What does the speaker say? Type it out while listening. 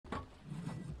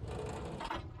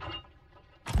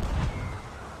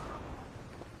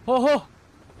Oh!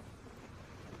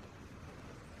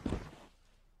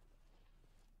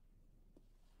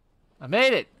 I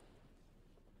made it!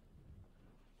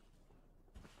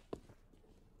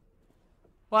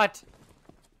 What?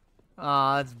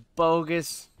 Aw, it's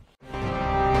bogus.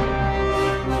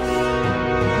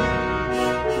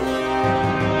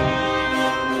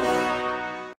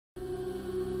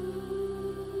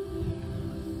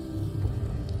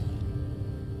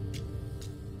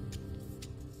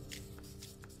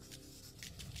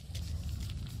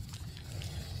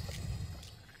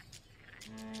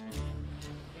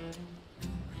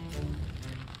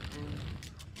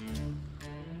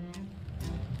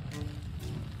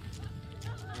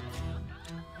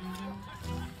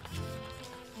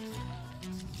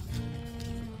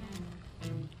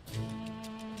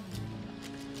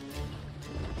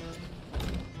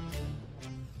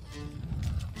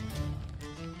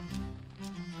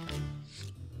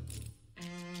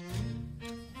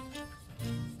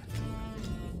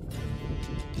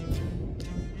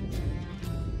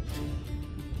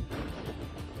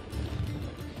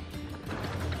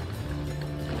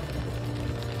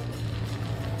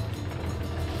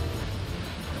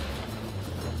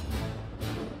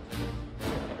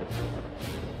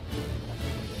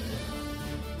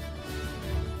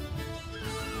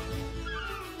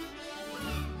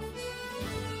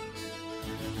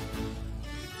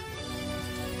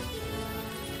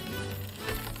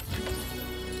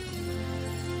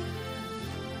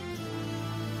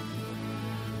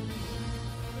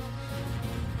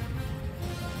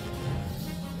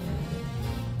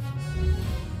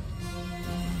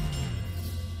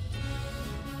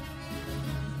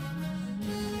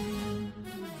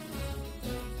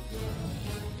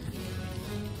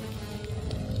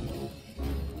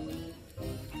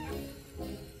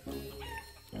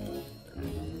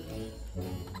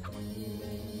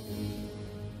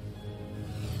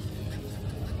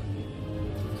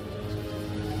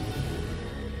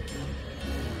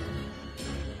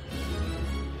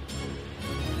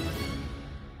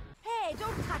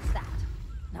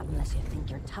 Unless you think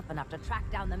you're tough enough to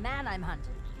track down the man I'm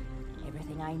hunting.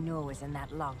 Everything I know is in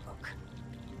that logbook.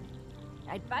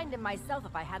 I'd find him myself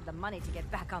if I had the money to get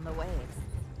back on the waves.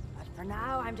 But for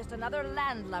now, I'm just another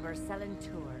landlubber selling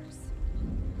tours.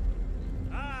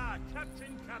 Ah,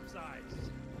 Captain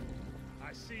Capsize.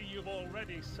 I see you've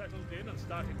already settled in and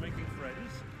started making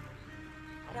friends.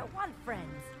 I don't want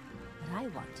friends. What I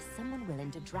want is someone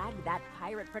willing to drag that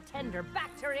pirate pretender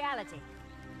back to reality.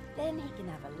 Then he can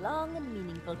have a long and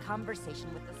meaningful conversation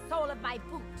with the sole of my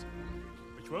boot.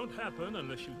 Which won't happen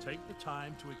unless you take the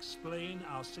time to explain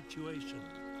our situation.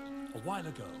 A while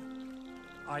ago,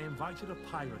 I invited a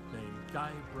pirate named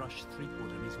Guybrush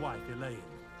Threepwood and his wife Elaine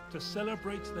to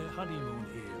celebrate their honeymoon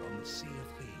here on the Sea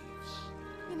of Thieves.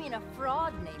 You mean a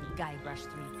fraud named Guybrush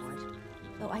Threepwood?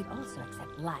 Though I'd also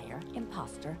accept liar,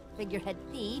 imposter, figurehead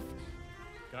thief.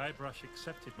 Guybrush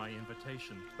accepted my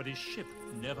invitation, but his ship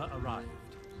never arrived.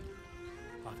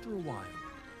 After a while,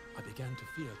 I began to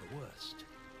fear the worst.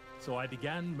 So I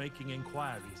began making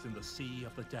inquiries in the Sea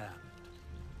of the Damned.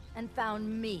 And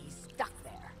found me stuck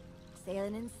there,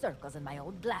 sailing in circles in my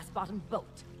old glass-bottomed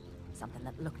boat. Something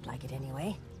that looked like it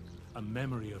anyway. A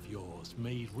memory of yours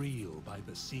made real by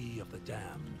the Sea of the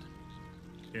Damned.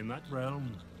 In that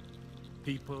realm,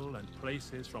 people and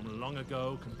places from long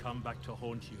ago can come back to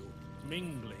haunt you,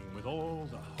 mingling with all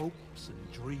the hopes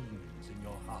and dreams in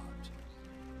your heart.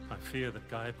 I fear that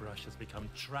Guybrush has become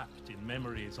trapped in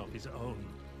memories of his own.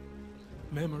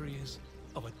 Memories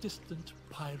of a distant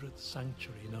pirate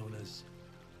sanctuary known as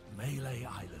Melee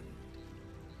Island.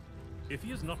 If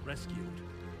he is not rescued,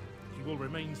 he will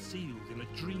remain sealed in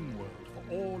a dream world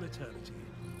for all eternity,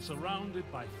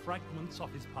 surrounded by fragments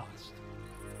of his past.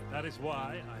 That is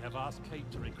why I have asked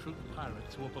Kate to recruit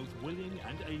pirates who are both willing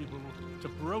and able to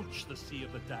broach the Sea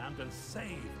of the Damned and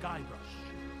save Guybrush.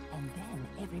 And then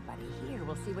everybody here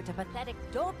will see what a pathetic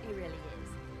dope he really is.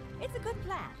 It's a good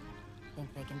plan.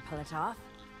 Think they can pull it off?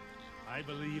 I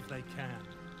believe they can.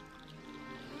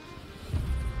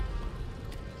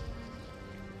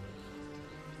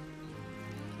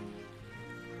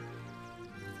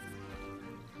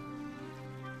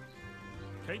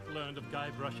 Kate learned of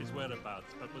Guybrush's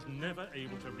whereabouts, but was never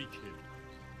able to reach him.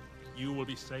 You will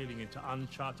be sailing into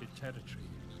uncharted territory.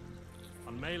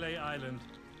 On Melee Island,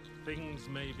 things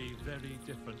may be very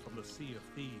different from the Sea of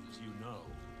Thieves you know.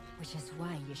 Which is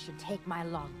why you should take my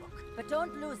logbook. But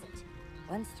don't lose it.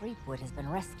 Once Threepwood has been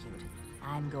rescued,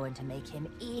 I'm going to make him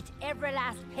eat every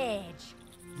last page.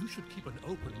 You should keep an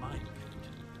open mind,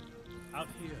 Kate. Out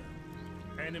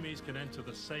here, enemies can enter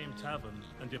the same tavern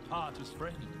and depart as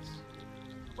friends.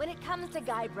 When it comes to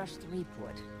Guybrush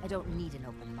Threepwood, I don't need an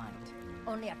open mind.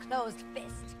 Only a closed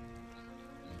fist.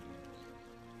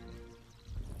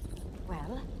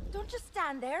 Well, don't just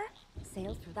stand there.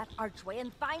 Sail through that archway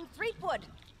and find Threepwood.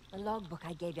 The logbook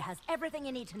I gave you has everything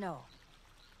you need to know.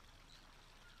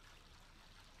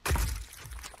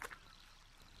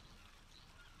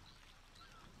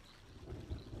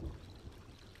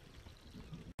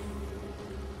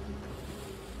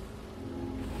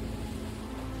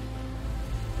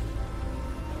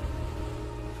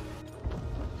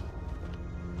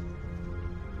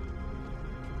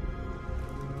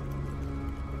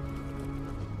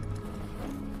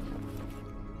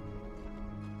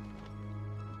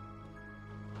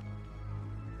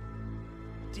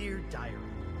 Dear Diary,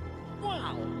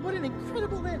 wow, what an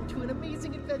incredible end to an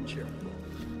amazing adventure.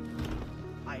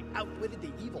 I outwitted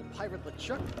the evil pirate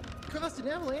LeChuck, caused an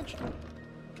avalanche,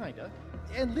 kinda,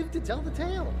 and lived to tell the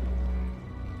tale.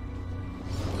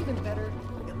 Even better,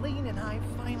 Elaine and I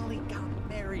finally got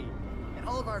married, and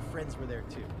all of our friends were there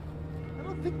too. I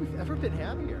don't think we've ever been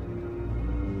happier.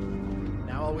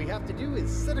 Now all we have to do is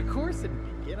set a course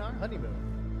and begin our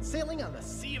honeymoon, sailing on the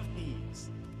Sea of Thieves.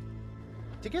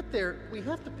 To get there, we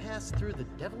have to pass through the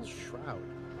Devil's Shroud.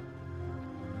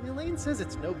 Elaine says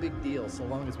it's no big deal so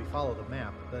long as we follow the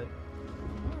map, but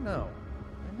I don't know.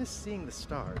 I miss seeing the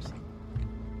stars.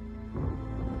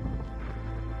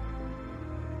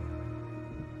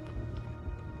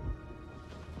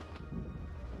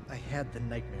 I had the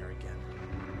nightmare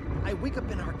again. I wake up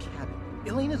in our cabin.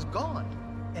 Elaine is gone.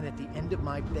 And at the end of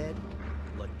my bed,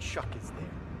 LeChuck is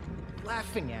there,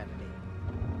 laughing at me.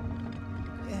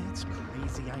 It's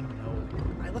crazy, I know.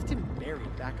 I left him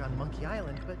buried back on Monkey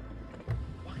Island, but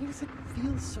why does it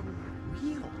feel so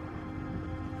real?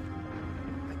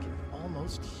 I can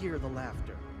almost hear the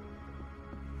laughter.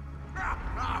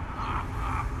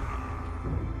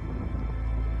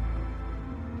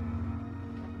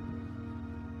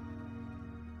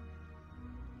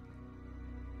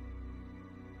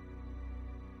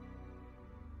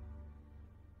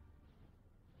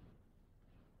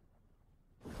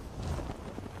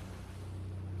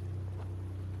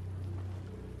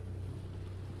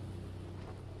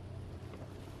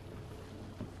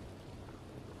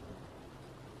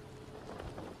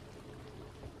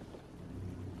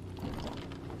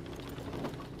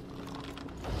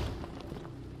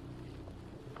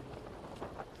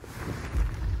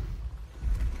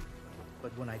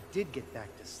 But when I did get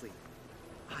back to sleep,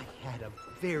 I had a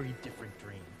very different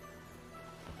dream.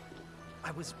 I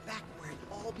was back where it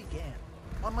all began,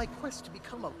 on my quest to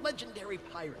become a legendary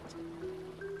pirate.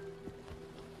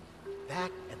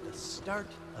 Back at the start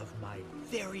of my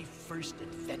very first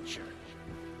adventure.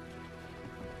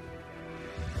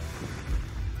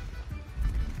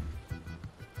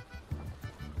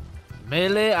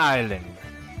 Melee Island.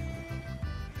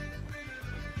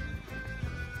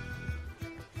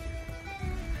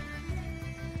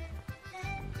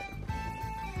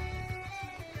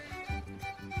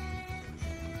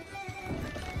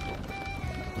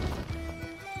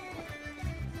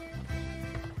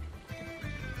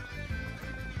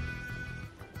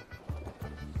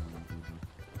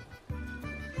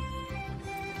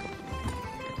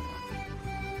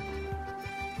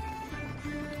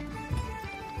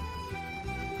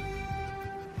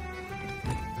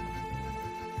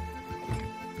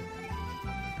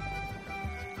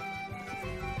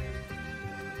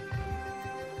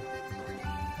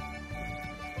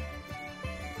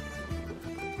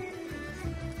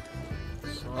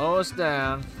 Slow us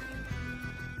down.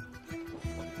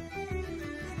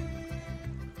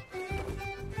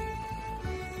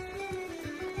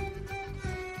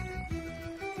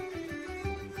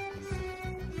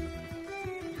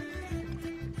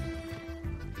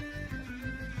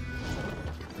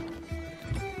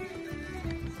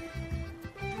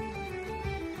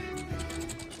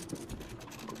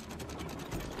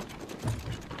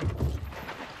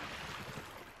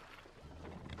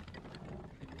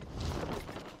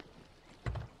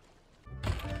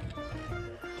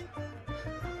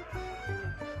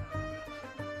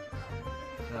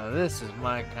 Now this is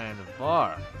my kind of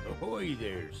bar. Ahoy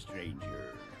there,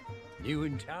 stranger. New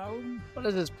in town? What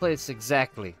is this place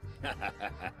exactly?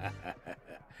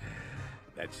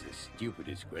 That's the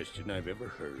stupidest question I've ever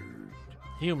heard.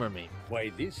 Humor me. Why,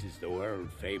 this is the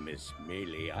world-famous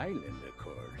Melee Island, of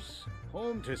course.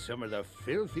 Home to some of the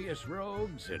filthiest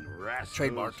rogues and rascals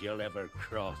Trademark. you'll ever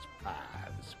cross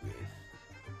paths with.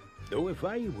 Though if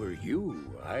I were you,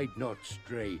 I'd not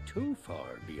stray too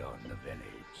far beyond the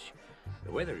village.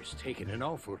 The weather's taken an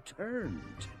awful turn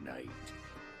tonight.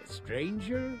 A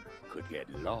stranger could get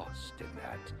lost in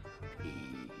that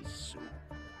pea soup.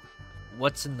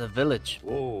 What's in the village?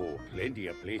 Oh, plenty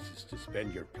of places to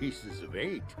spend your pieces of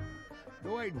 8.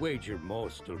 Though I'd wager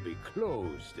most will be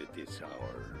closed at this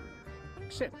hour.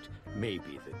 Except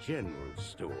maybe the general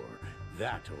store.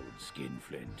 That old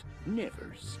skinflint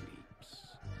never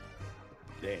sleeps.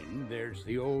 Then there's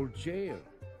the old jail,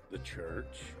 the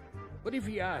church. But if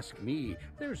you ask me,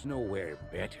 there's nowhere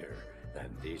better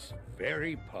than this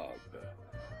very pub.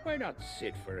 Why not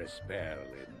sit for a spell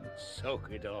and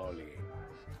soak it all in?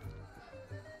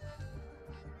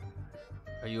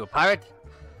 Are you a pirate?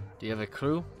 Do you have a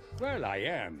crew? Well, I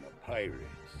am a pirate,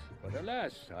 but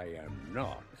alas, I am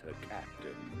not a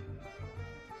captain.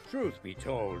 Truth be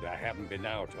told, I haven't been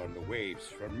out on the waves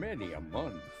for many a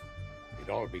month. It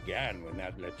all began when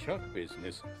that LeChuck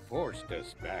business forced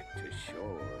us back to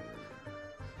shore.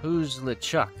 Who's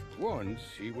LeChuck? Once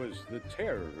he was the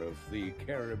terror of the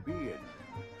Caribbean,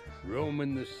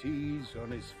 roaming the seas on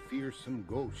his fearsome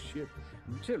ghost ship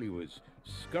until he was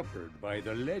scuppered by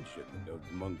the legend of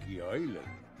Monkey Island.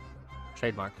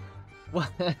 Trademark.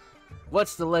 What?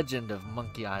 What's the legend of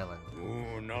Monkey Island?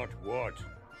 Oh, not what.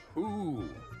 Who?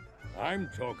 I'm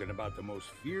talking about the most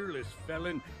fearless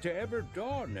felon to ever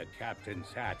don a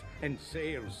captain's hat and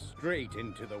sail straight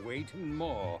into the waiting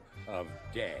maw of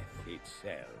death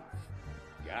itself.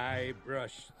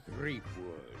 Guybrush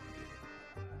Threepwood.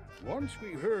 Once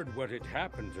we heard what had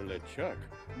happened to LeChuck,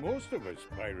 most of us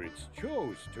pirates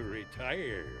chose to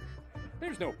retire.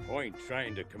 There's no point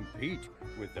trying to compete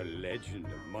with the legend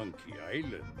of Monkey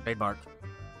Island. Trademark.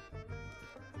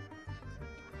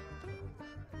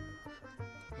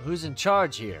 Who's in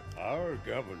charge here? Our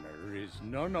governor is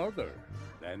none other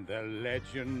than the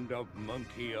legend of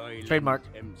Monkey Island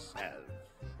Trademark. himself.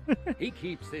 He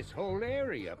keeps this whole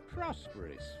area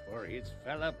prosperous for his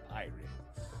fellow pirates.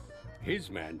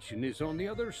 His mansion is on the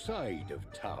other side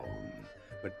of town,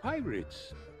 but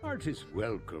pirates aren't as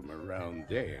welcome around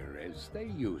there as they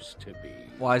used to be.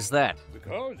 Why's that?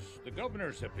 Because the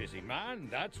governor's a busy man,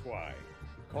 that's why.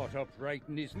 Caught up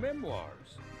writing his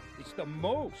memoirs. It's the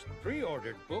most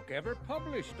pre-ordered book ever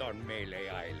published on Melee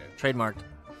Island. Trademarked.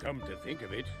 Come to think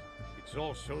of it, it's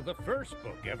also the first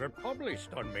book ever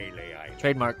published on Melee Island.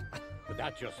 Trademarked. But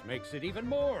that just makes it even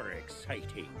more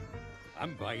exciting.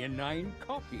 I'm buying 9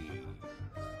 copies.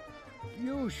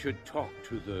 You should talk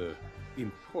to the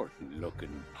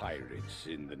important-looking pirates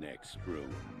in the next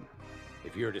room.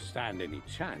 If you're to stand any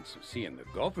chance of seeing the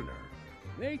governor,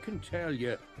 they can tell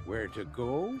you where to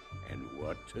go and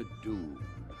what to do.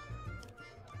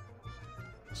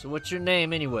 So what's your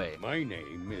name anyway? My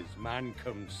name is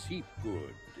Mancom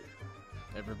Seepgood.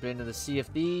 Ever been to the Sea of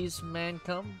Thieves,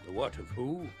 Mancom? The what of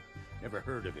who? Never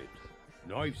heard of it.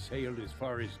 No, I've sailed as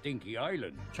far as Dinky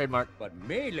Island. Trademark. But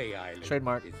Melee Island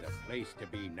Trademark. is a place to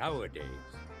be nowadays.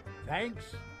 Thanks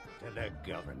to the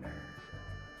governor.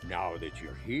 Now that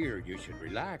you're here, you should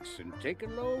relax and take a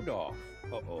load off.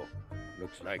 Uh-oh.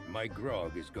 Looks like my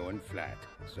grog is going flat,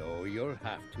 so you'll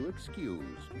have to excuse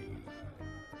me.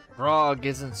 Grog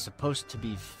isn't supposed to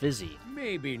be fizzy.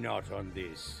 Maybe not on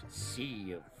this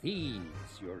Sea of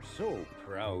Thieves you're so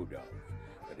proud of.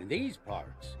 But in these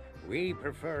parts, we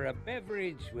prefer a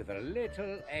beverage with a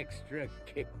little extra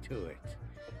kick to it.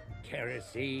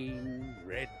 Kerosene,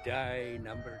 red dye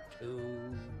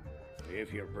 #2.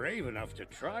 If you're brave enough to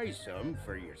try some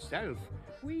for yourself,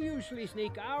 we usually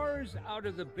sneak ours out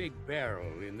of the big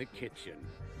barrel in the kitchen.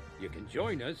 You can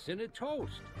join us in a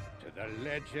toast to the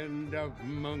legend of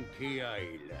Monkey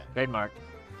Island. Trademark.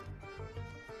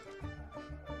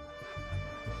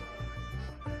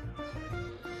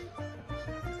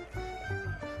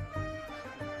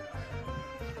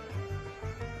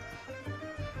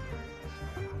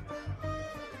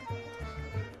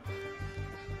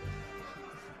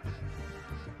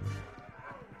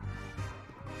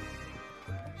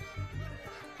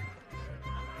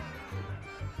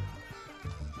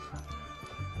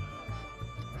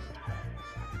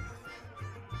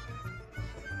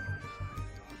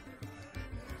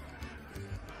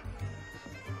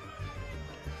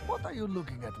 What are you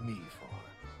looking at me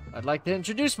for? I'd like to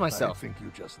introduce myself. I think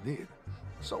you just did.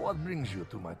 So what brings you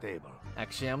to my table?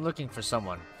 Actually, I'm looking for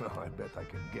someone. Well, I bet I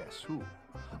can guess who.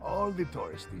 All the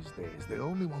tourists these days, they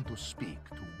only want to speak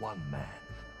to one man.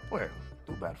 Well,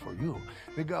 too bad for you.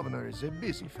 The governor is a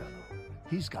busy fellow.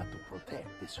 He's got to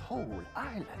protect this whole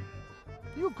island.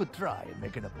 You could try and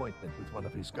make an appointment with one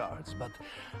of his guards, but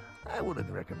I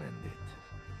wouldn't recommend it.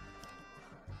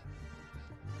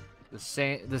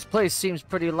 This place seems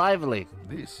pretty lively.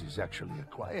 This is actually a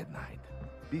quiet night.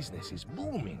 Business is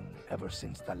booming ever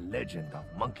since the legend of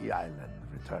Monkey Island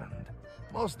returned.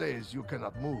 Most days you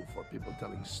cannot move for people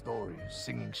telling stories,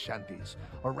 singing shanties,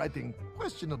 or writing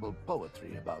questionable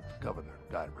poetry about Governor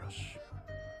Guybrush.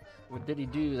 What did he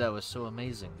do that was so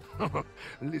amazing?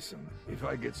 Listen, if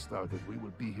I get started, we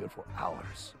will be here for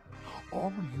hours.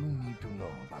 All you need to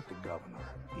know about the governor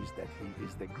is that he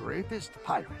is the greatest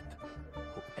pirate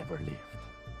who ever lived.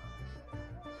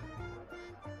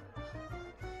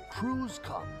 Crews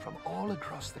come from all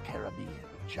across the Caribbean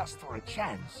just for a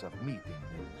chance of meeting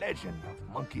the legend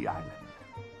of Monkey Island.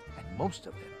 And most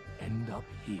of them end up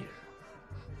here.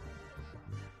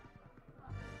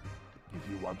 If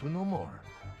you want to know more,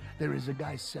 there is a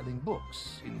guy selling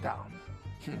books in town.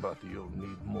 But you'll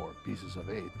need more pieces of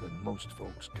 8 than most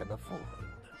folks can afford.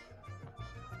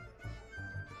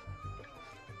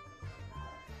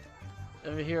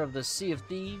 Ever hear of the Sea of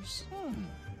Thieves?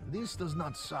 This does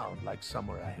not sound like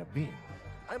somewhere I have been.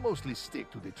 I mostly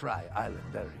stick to the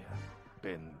Tri-Island area.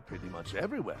 Been pretty much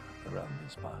everywhere around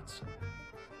these parts.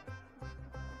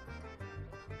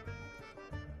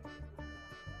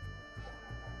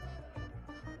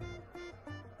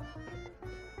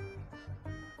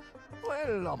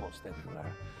 Well, almost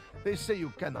everywhere. They say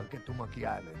you cannot get to Monkey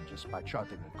Island just by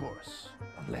charting a course.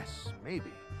 Unless, maybe,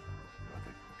 you're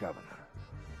the governor.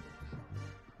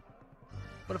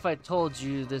 What if I told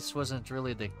you this wasn't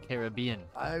really the Caribbean?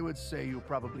 I would say you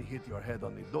probably hit your head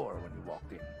on the door when you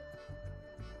walked in.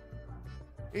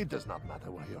 It does not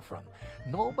matter where you're from.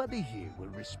 Nobody here will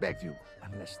respect you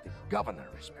unless the governor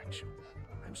respects you.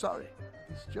 I'm sorry.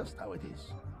 It's just how it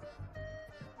is.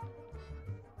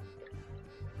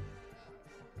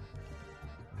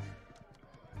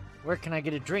 Where can I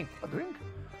get a drink? A drink?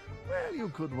 Well, you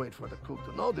could wait for the cook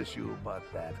to notice you, but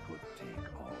that could take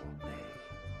all day.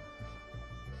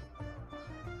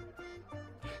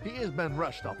 He has been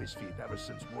rushed off his feet ever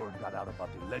since word got out about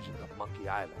the legend of Monkey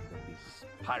Island and these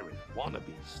pirate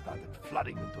wannabes started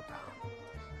flooding into town.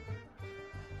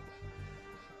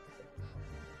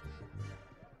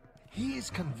 He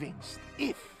is convinced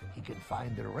if he can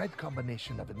find the right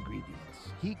combination of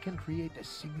ingredients, he can create a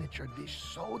signature dish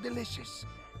so delicious,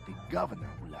 the governor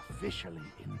will officially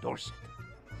endorse it.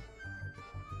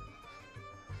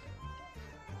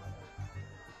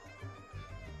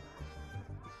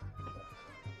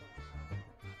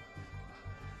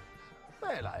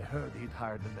 Well, I heard he'd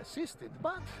hired an assistant,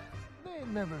 but they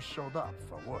never showed up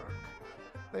for work.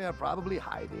 They are probably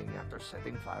hiding after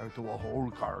setting fire to a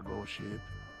whole cargo ship.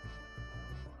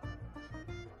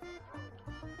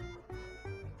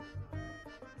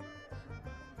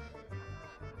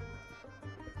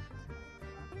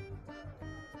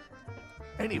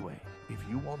 Anyway, if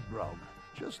you want grog,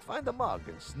 just find a mug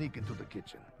and sneak into the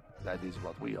kitchen. That is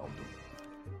what we all do.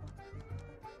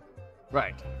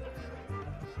 Right.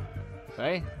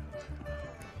 Okay.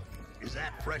 Is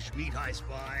that fresh meat I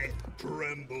spy?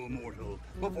 Tremble, mortal,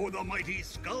 before the mighty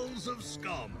skulls of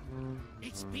scum.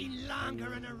 It's been longer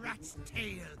than a rat's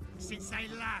tail since I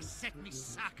last set me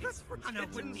sockets on a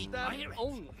would-be pirate.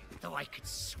 Though I could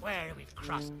swear we've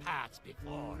crossed paths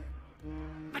before.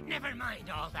 But never mind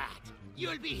all that.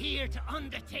 You'll be here to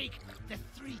undertake the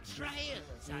 3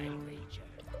 trials, I'll wager.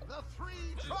 The 3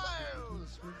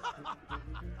 trials!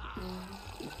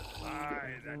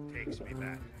 Aye, that takes me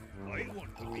back. I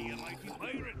want to be a mighty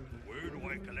pirate. Where do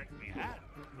I collect me hat?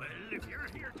 Well, if you're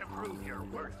here to prove your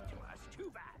worth to us,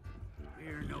 too bad.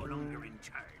 We're no longer in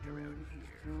charge around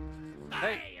here.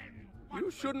 Hey,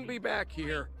 you shouldn't be back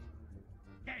here.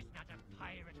 There's not a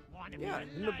pirate wannabe Yeah,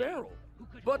 in the alive barrel. who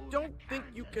could But hold don't a think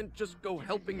you candle can just go to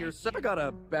helping the yourself. I got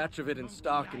a batch of it in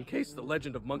stock in case the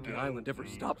legend of Monkey Island ever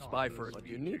stops by for it. But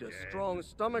you need a strong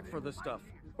stomach for this stuff,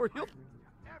 or you'll...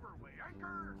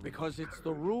 Because it's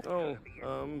the rule. Oh,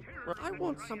 I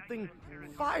want something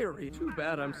fiery. Too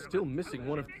bad I'm still missing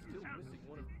one of...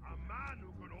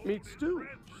 Meat stew.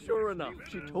 Sure enough,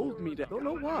 she told me to. Don't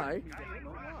know why.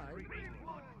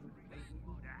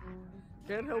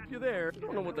 Can't help you there.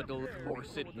 Don't know what the of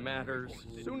course it matters.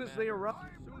 Soon as they arrive.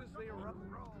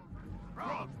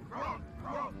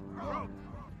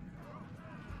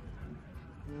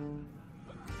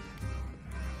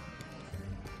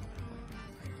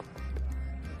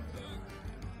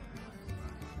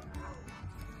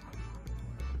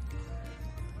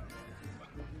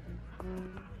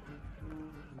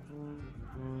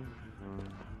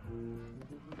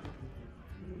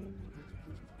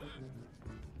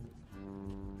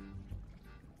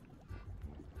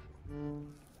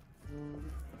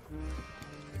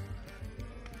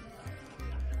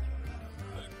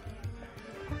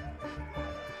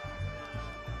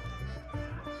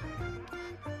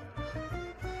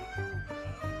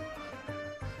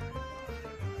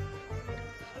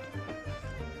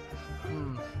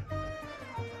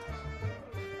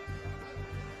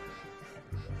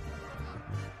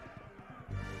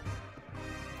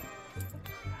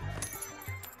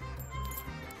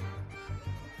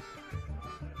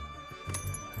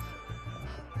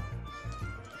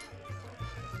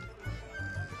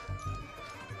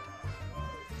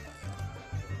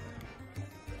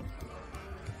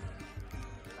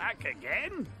 back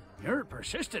again? You're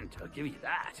persistent, I'll give you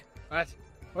that. What?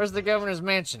 Where's the governor's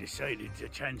mansion? Decided to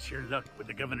chance your luck with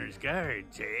the governor's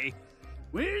guards, eh?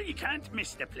 Well, you can't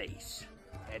miss the place.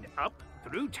 Head up,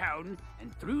 through town,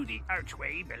 and through the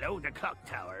archway below the clock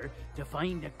tower to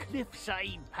find a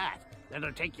cliffside path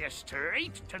that'll take you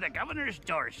straight to the governor's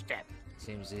doorstep.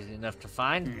 Seems easy enough to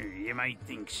find. You might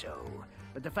think so,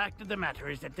 but the fact of the matter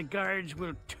is that the guards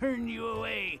will turn you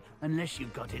away unless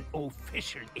you've got an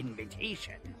official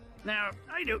invitation. Now,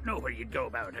 I don't know where you'd go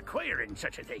about acquiring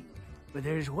such a thing, but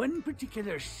there's one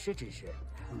particular citizen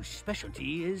whose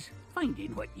specialty is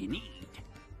finding what you need.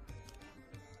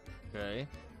 Okay.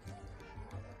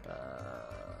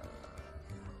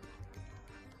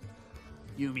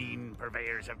 You mean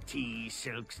purveyors of tea,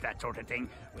 silks, that sort of thing?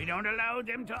 We don't allow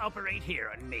them to operate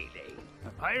here on Melee. A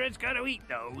pirate's gotta eat,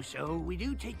 though, so we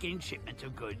do take in shipments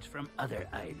of goods from other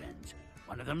islands.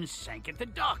 One of them sank at the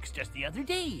docks just the other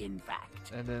day, in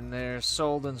fact. And then they're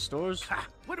sold in stores? Ha!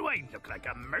 What do I look like,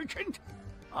 a merchant?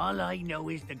 All I know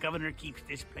is the governor keeps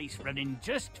this place running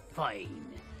just fine.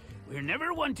 We're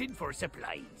never wanted for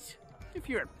supplies. If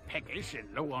you're peckish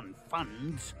and low on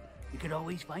funds, you could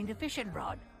always find a fishing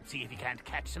rod. See if you can't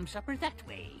catch some supper that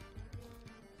way.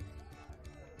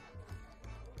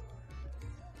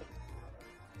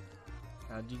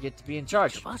 How'd you get to be in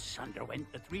charge? Each of us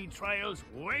underwent the 3 trials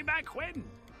way back when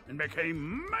and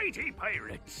became mighty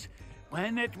pirates,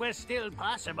 when it was still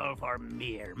possible for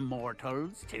mere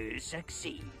mortals to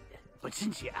succeed. But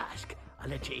since you ask, I'll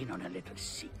let you in on a little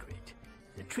secret.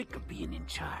 The trick of being in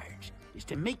charge is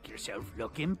to make yourself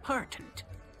look important.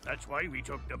 That's why we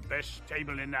took the best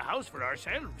table in the house for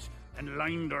ourselves and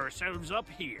lined ourselves up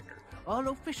here, all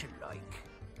official-like.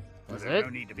 Was There's it? no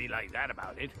need to be like that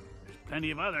about it. There's plenty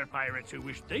of other pirates who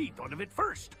wish they thought of it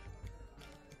first.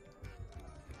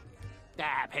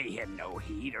 Pay him no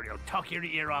heed or he'll talk your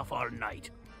ear off all night.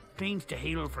 Claims to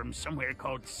hail from somewhere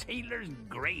called Sailor's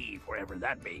Grave, wherever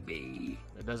that may be.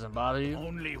 It doesn't bother you?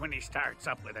 Only when he starts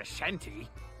up with a shanty.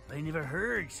 I never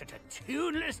heard such a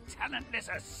tuneless, talentless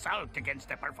assault against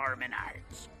the performing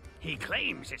arts. He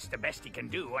claims it's the best he can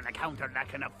do on account of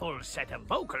lacking a full set of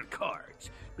vocal cords.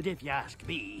 But if you ask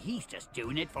me, he's just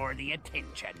doing it for the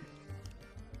attention.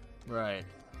 Right.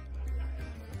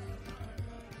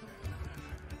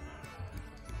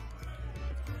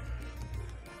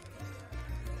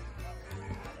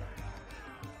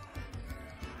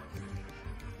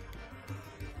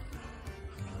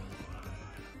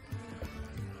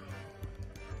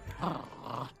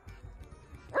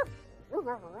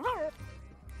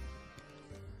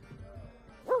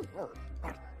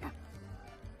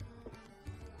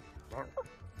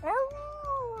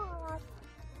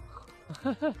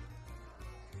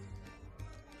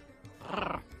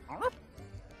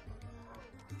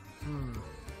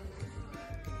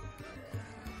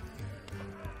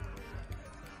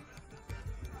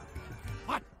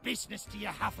 What business do you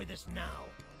have with us now?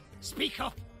 Speak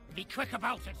up. Be quick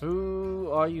about it. Who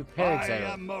are you, I Peregrine?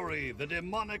 am Murray, the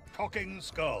demonic talking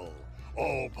skull.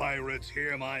 All pirates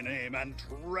hear my name and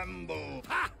tremble.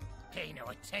 Ha! Pay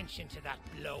no attention to that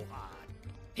blowhard.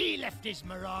 He left his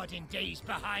marauding days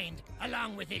behind,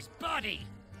 along with his body.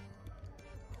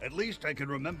 At least I can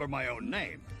remember my own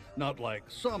name, not like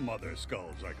some other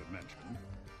skulls I could mention.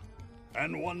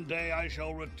 And one day I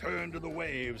shall return to the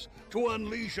waves to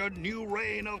unleash a new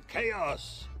reign of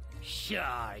chaos.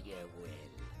 Sure you will.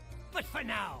 But for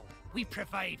now, we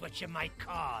provide what you might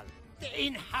call the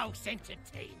in-house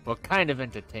entertainment. What kind of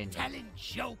entertainment? Telling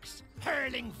jokes,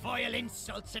 hurling vile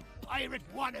insults at pirate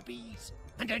wannabes,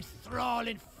 and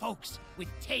enthralling folks with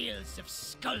tales of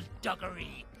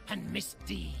skullduggery and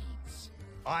misdeeds.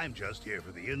 I'm just here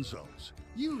for the insults.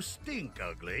 You stink,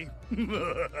 ugly.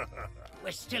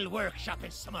 We're still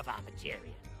workshopping some of our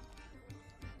material.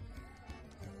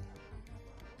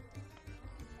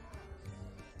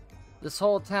 This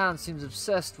whole town seems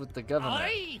obsessed with the governor.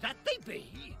 Aye, that they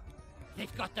be.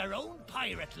 They've got their own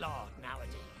pirate lord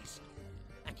nowadays.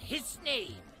 And his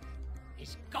name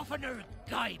is Governor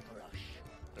Guybrush.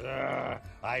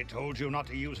 I told you not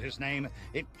to use his name.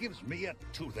 It gives me a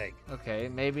toothache. Okay,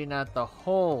 maybe not the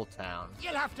whole town.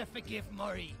 You'll have to forgive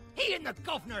Murray. He and the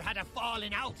governor had a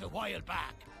falling out a while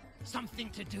back. Something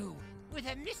to do with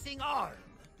a missing arm.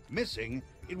 Missing?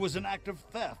 It was an act of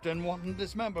theft and wanton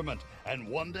dismemberment, and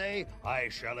one day I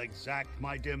shall exact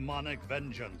my demonic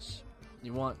vengeance.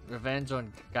 You want revenge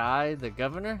on Guy, the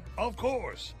governor? Of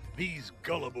course, these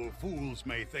gullible fools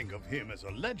may think of him as a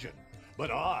legend, but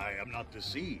I am not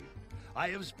deceived. I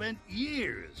have spent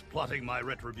years plotting my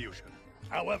retribution.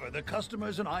 However, the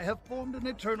customers and I have formed an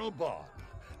eternal bond.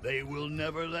 They will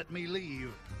never let me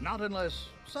leave, Not unless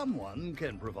someone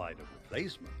can provide a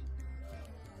replacement.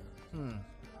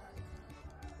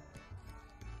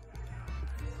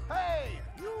 Hey,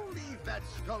 you leave that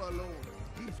skull alone.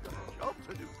 He's got a job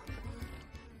to do.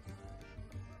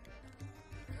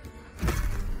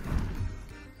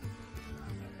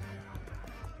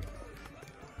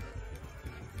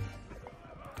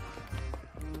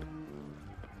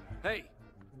 Hey,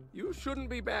 you shouldn't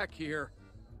be back here.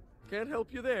 Can't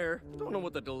help you there. Don't know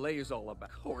what the delay is all about.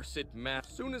 Of course it matters.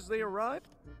 Soon as they arrive?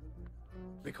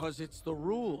 Because it's the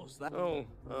rules that... Oh,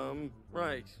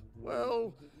 right.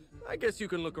 Well, I guess you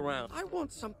can look around. I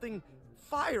want something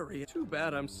fiery. Too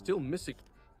bad I'm still missing...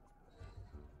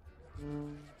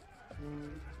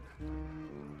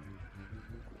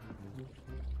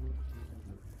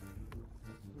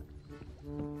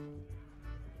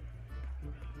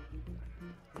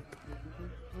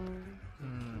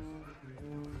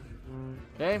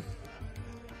 Okay.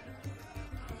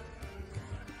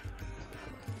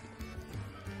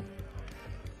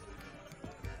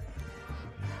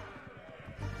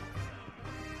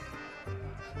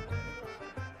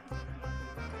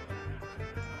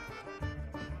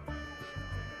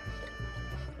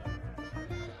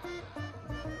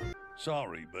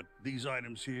 Sorry, but these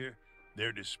items here,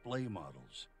 they're display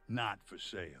models, not for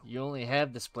sale. You only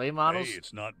have display models? Hey,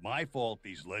 it's not my fault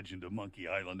these Legend of Monkey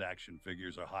Island action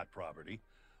figures are hot property.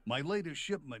 My latest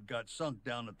shipment got sunk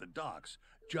down at the docks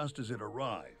just as it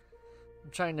arrived. I'm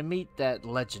trying to meet that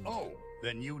legend. Oh,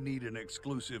 then you need an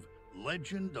exclusive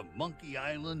Legend of Monkey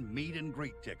Island meet and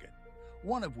greet ticket,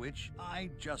 one of which I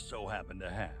just so happen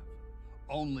to have.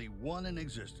 Only one in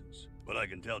existence, but I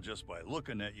can tell just by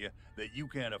looking at you that you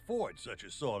can't afford such a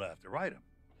sought-after item.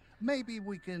 Maybe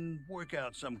we can work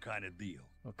out some kind of deal.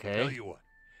 Okay. Tell you what,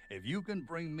 if you can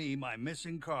bring me my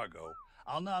missing cargo,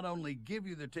 I'll not only give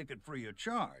you the ticket free of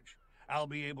charge, I'll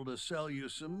be able to sell you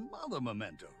some other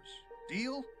mementos.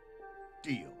 Deal?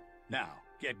 Deal. Now,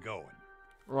 get going.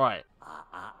 Right.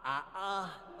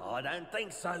 I don't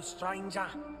think so, stranger.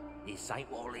 This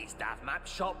ain't Wally's Duff Map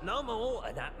shop no more,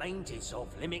 and that means it's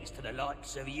off limits to the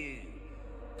likes of you.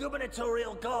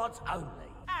 Gubernatorial guards only.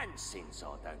 And since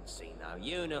I don't see no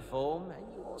uniform, and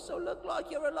you also look like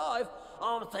you're alive,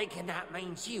 I'm thinking that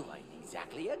means you ain't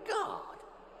exactly a guard.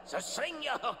 So sing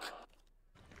your hook!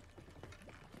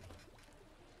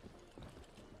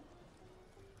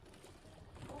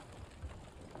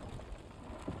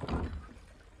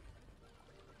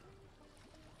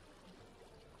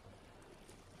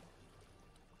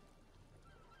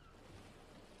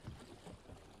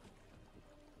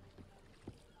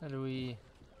 How do we...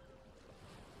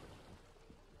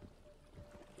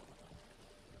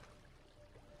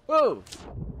 Whoa!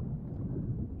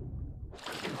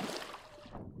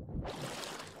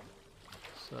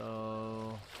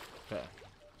 So... Okay.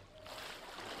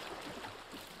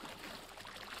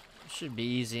 Should be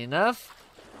easy enough.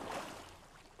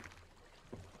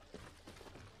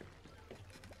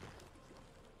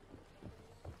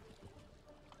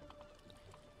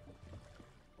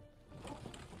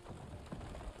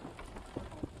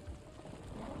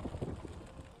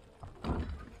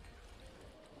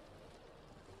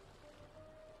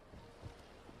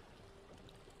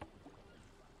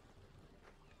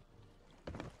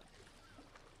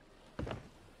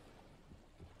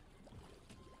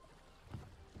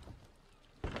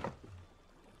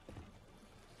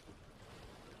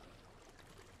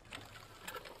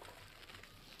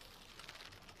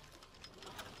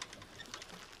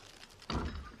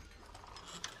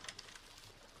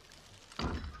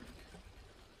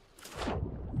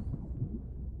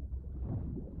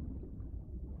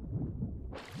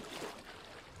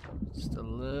 Just a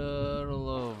little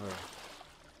over.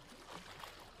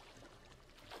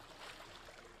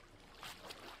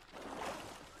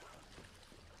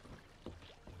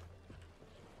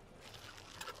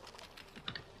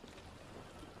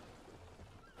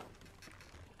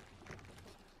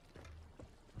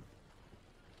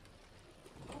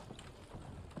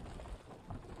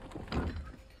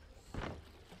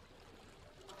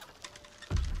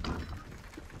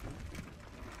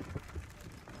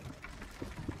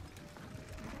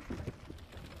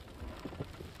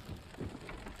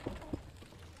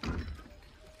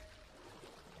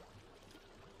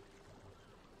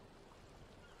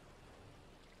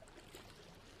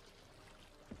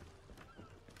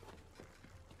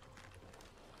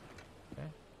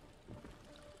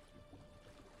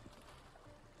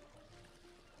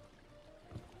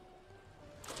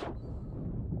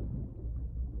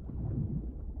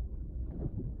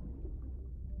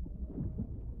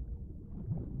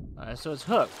 Alright, so it's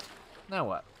hooked. Now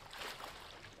what?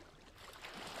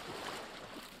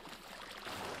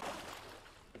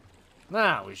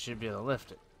 Now we should be able to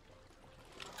lift it.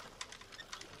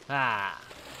 Ah.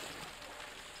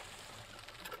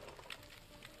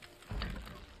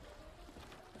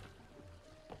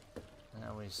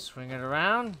 Now we swing it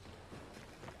around.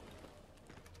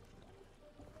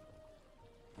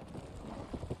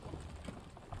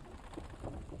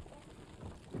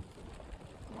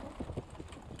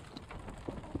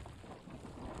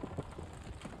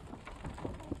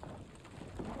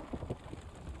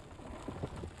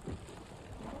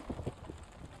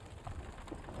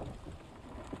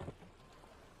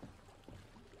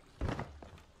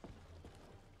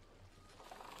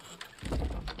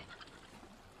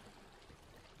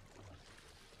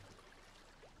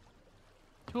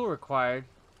 Tool required.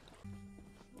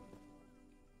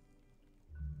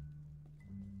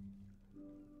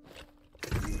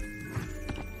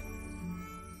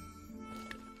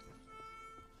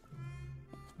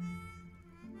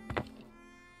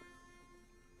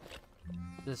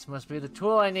 This must be the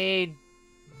tool I need.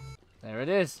 There it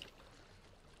is.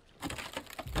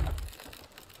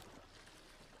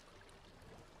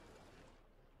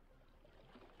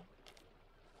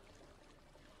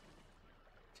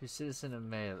 To citizen of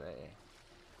melee.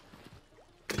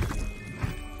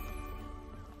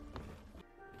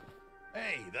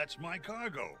 Hey, that's my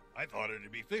cargo. I thought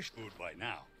it'd be fish food by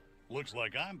now. Looks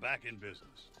like I'm back in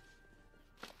business.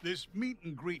 This meet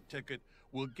and greet ticket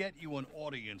will get you an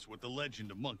audience with the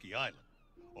legend of Monkey Island.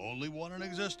 Only one in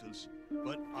existence,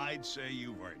 but I'd say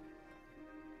you've earned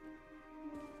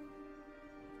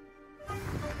it.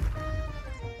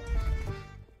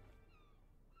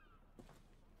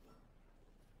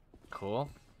 Cool.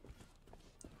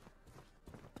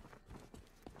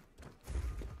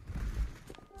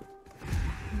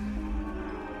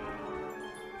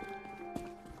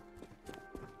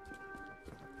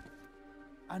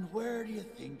 And where do you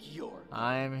think you're going?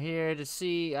 I'm here to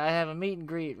see. I have a meet and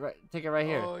greet ticket right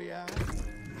here. Oh, yeah?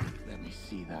 Let me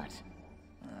see that.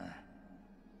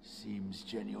 Seems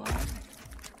genuine.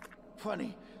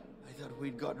 Funny, I thought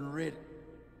we'd gotten rid.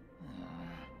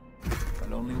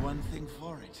 But only one thing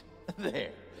for it.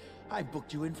 There. I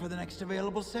booked you in for the next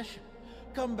available session.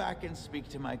 Come back and speak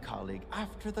to my colleague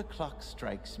after the clock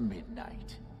strikes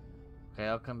midnight. Okay,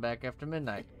 I'll come back after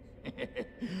midnight.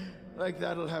 Like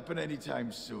that'll happen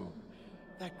anytime soon.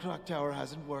 That clock tower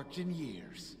hasn't worked in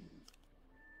years.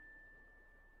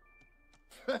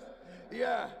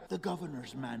 Yeah, the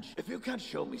governor's mansion. If you can't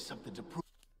show me something to prove...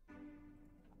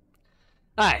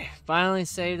 Alright, finally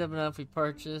saved up enough. We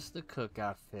purchased the cook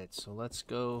outfit. So let's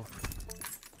go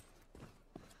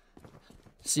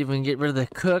see if we can get rid of the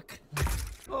cook.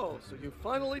 Oh, so you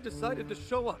finally decided to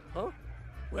show up, huh?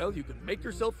 Well, you can make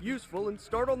yourself useful and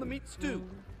start on the meat stew.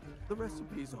 The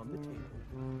recipe's on the table.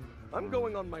 I'm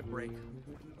going on my break.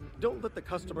 Don't let the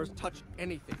customers touch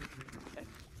anything,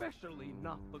 especially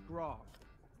not the grog.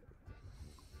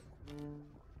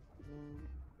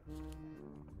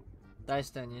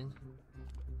 Diced onion.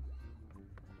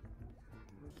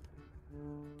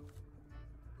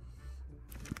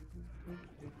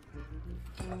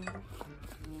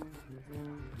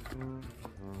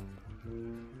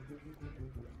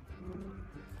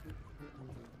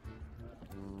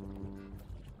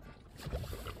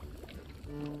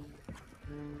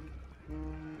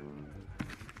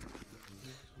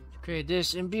 To create a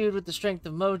dish imbued with the strength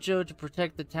of mojo to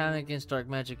protect the town against dark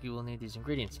magic, you will need these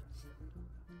ingredients.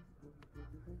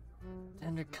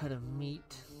 Tender cut of meat.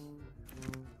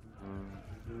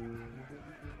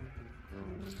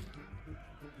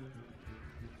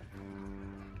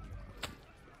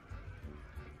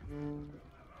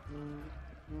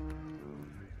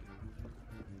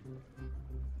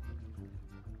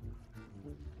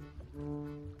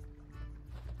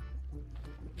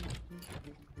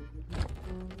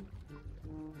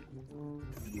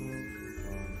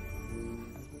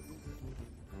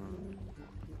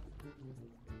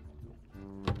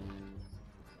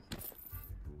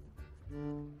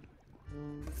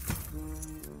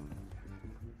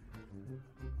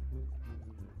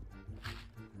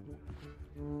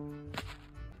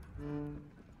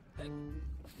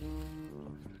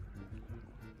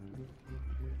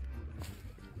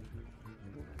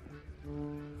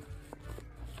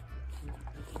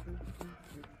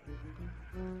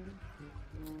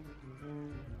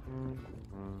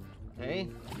 Okay.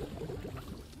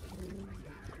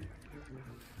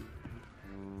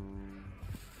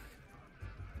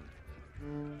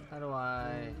 How do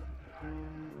I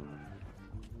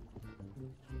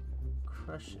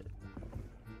crush it?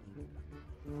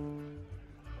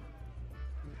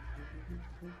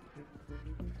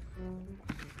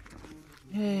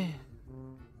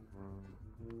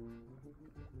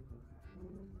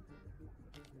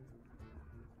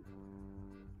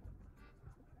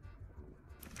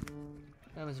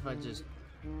 happens if I just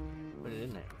put it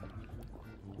in there?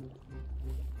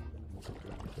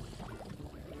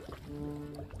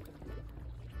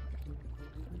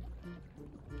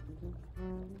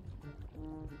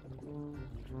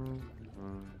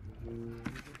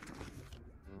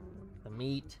 The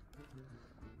meat.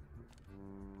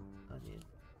 Onion.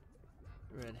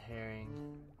 Red herring.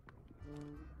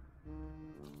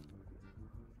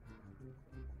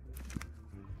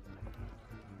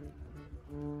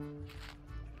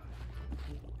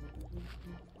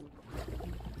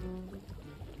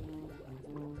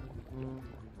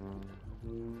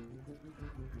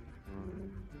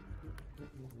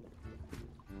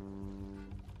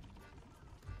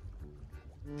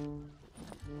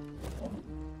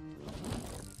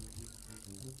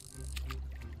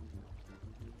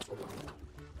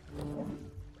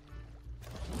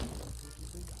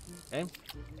 Okay.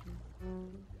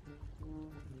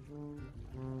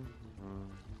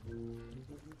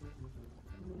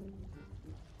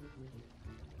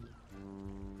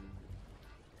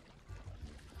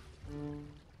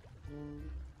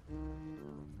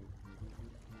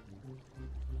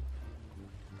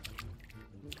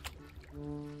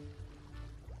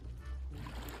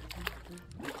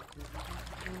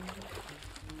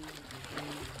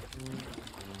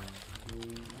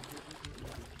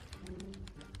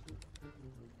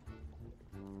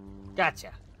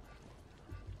 Gotcha.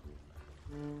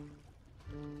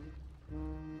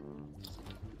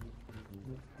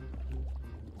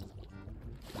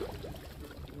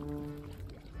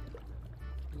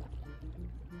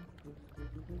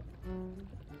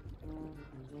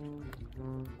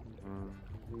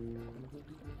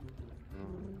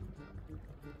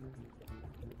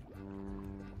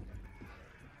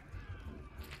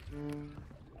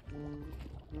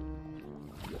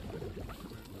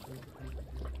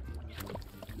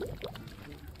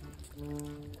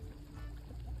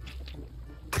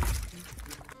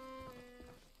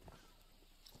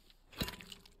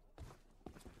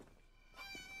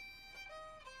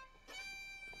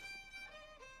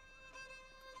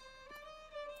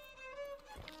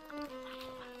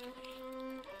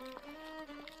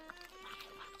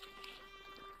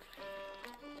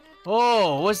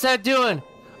 Oh, what's that doing?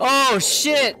 Oh,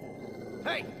 shit!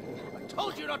 Hey! I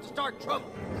told you not to start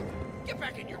trouble! Get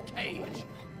back in your cage!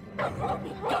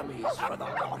 Gummies for the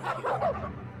lot of you!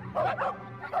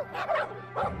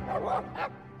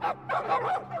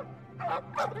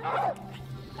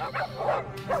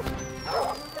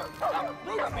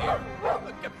 Root beer!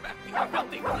 Get back, you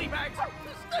filthy flea bags!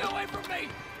 Stay away from me!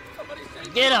 Somebody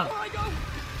save Get me him! before I go!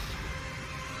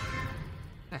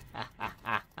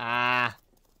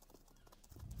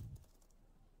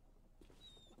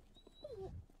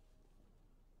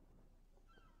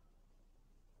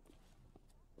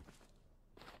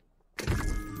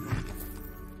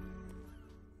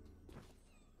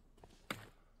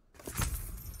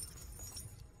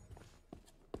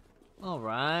 All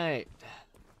right.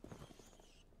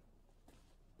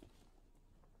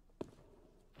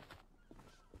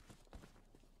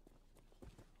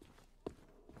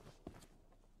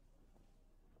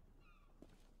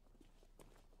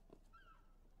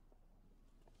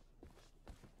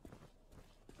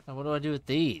 Now what do I do with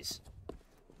these?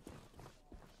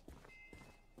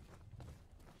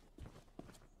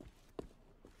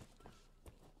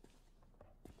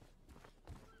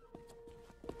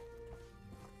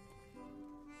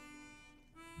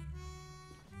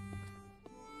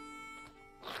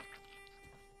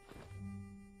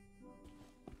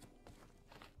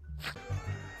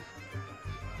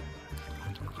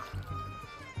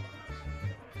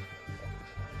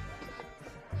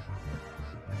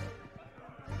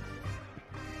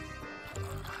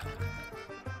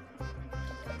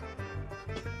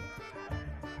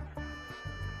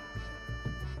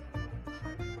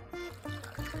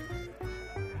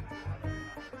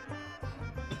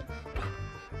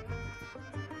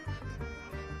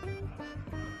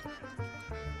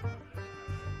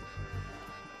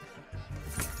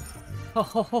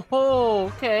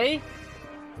 Oh, okay.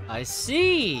 I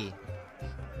see.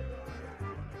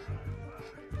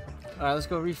 All right, let's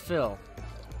go refill.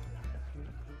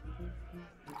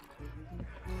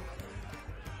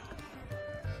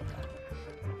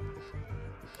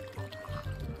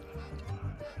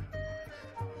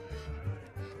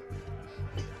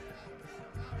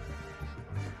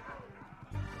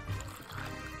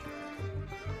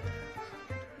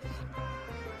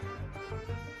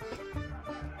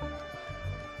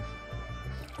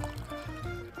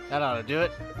 That ought to do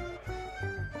it.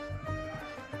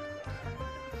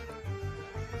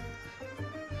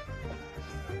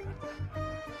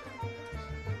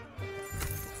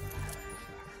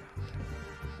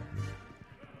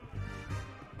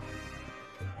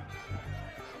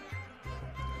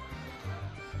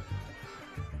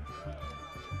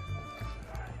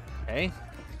 Okay.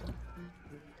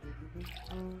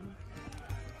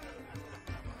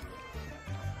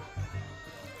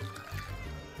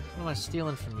 What am I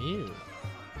stealing from you?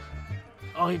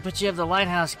 Oh, but you have the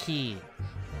lighthouse key.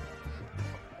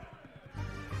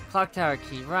 Clock tower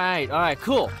key, right. Alright,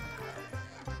 cool.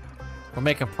 We're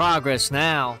making progress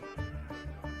now.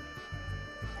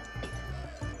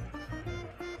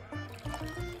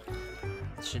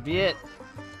 Should be it.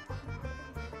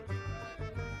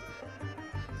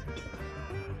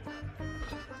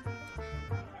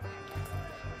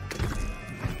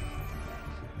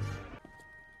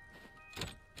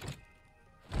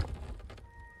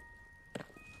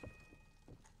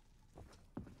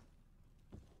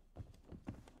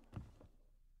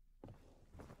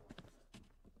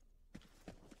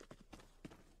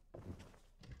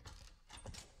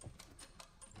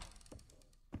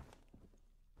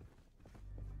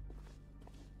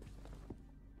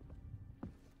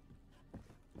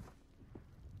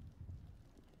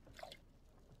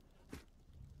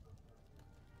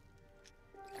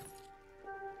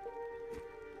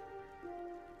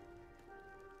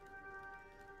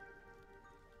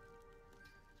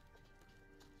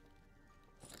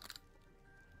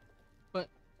 What?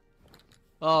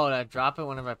 Oh, did I drop it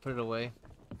whenever I put it away?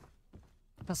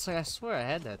 That's like, I swear I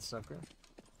had that sucker.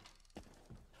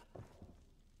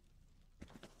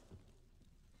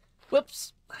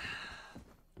 Whoops.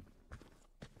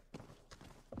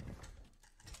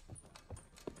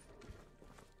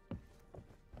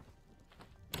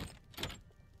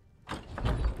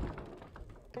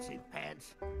 Suit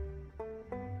pants.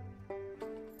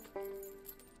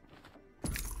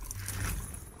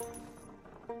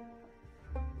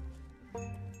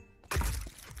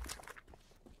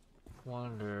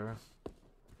 Wonder.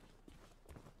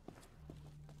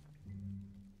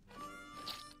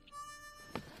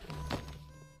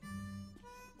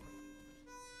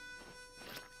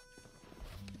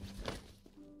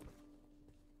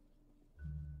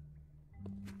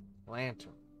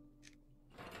 Lantern.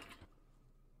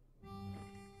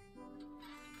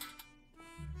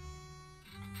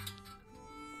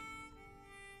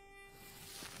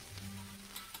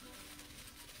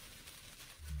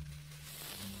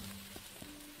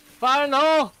 Fire in the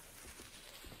hole!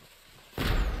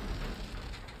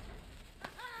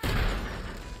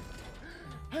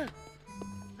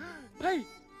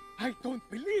 I don't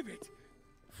believe it.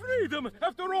 Freedom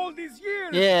after all these years.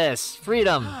 Yes,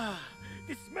 freedom.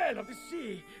 The smell of the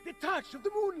sea, the touch of the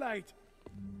moonlight.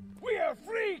 We are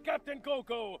free, Captain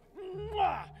Coco.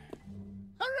 Mwah!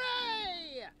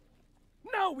 Hooray!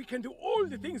 Now we can do all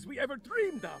the things we ever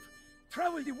dreamed of.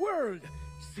 Travel the world,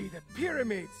 see the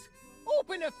pyramids.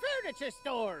 Open a furniture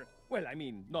store! Well, I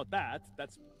mean, not that.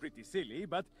 That's pretty silly,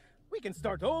 but we can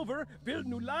start over, build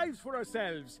new lives for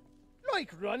ourselves.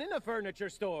 Like running a furniture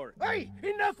store. Hey,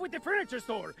 enough with the furniture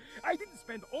store! I didn't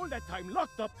spend all that time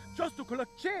locked up just to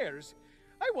collect chairs.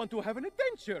 I want to have an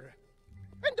adventure.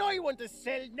 And I want to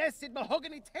sell nested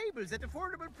mahogany tables at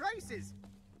affordable prices.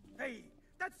 Hey,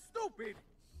 that's stupid!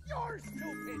 You're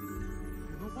stupid!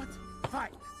 You know what?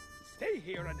 Fine. Stay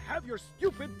here and have your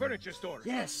stupid furniture store.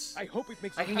 Yes. I hope it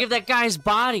makes I you can happy. give that guy his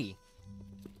body.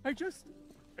 I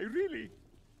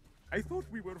thought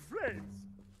we were friends.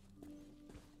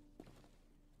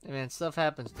 Hey man, stuff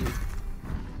happens, dude.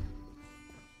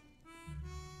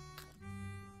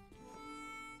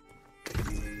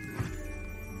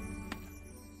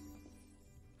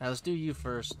 Now let's do you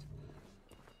first.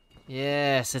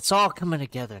 Yes, it's all coming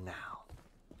together now.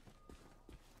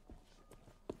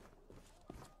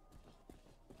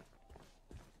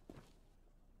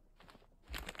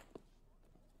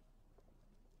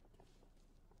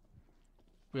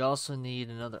 We also need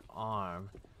another arm.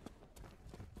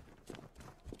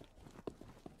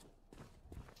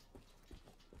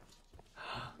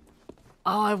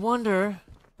 Oh, I wonder...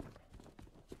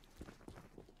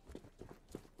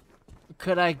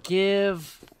 Could I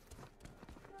give...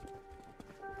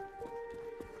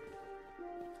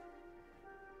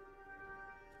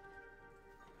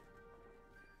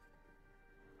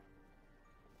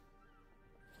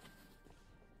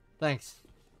 Thanks.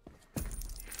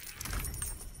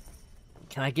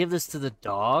 Can I give this to the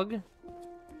dog?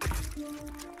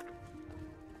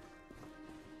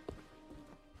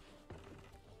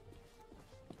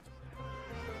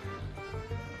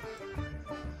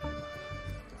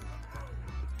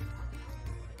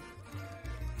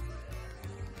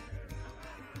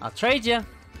 I'll trade you.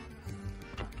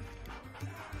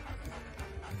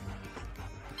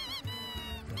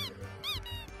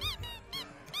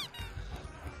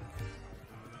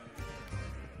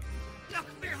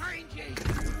 Look behind you!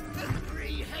 The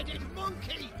three-headed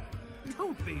monkey!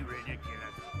 Don't be ridiculous.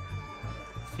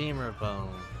 Femur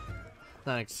bone.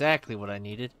 Not exactly what I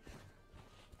needed.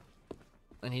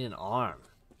 I need an arm.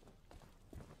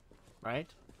 Right?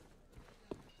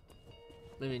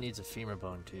 Maybe it needs a femur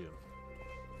bone too.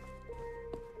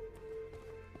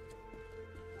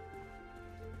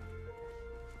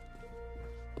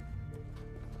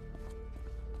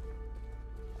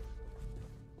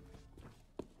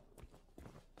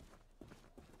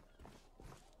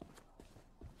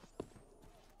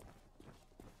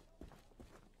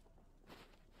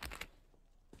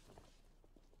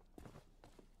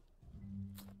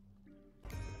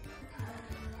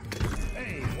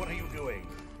 Hey, what are you doing?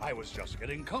 I was just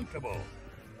getting comfortable.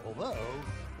 Although,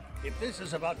 if this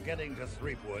is about getting to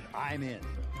Threepwood, I'm in.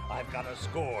 I've got a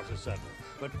score to settle.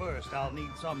 But first, I'll need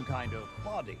some kind of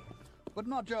body. But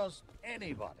not just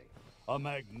any body. A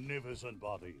magnificent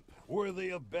body, worthy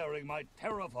of bearing my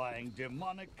terrifying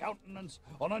demonic countenance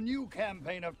on a new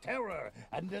campaign of terror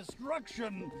and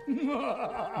destruction.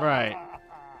 Right.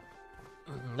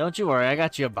 Don't you worry, I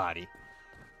got you a body.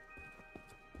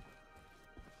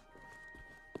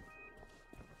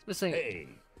 Hey,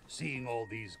 seeing all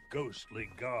these ghostly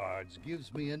guards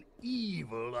gives me an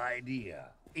evil idea.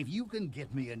 If you can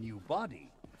get me a new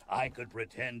body, I could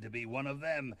pretend to be one of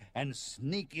them and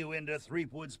sneak you into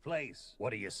Threepwood's place.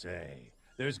 What do you say?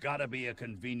 There's gotta be a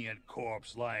convenient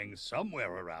corpse lying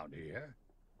somewhere around here.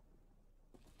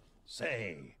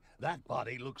 Say, that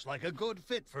body looks like a good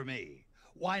fit for me.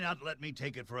 Why not let me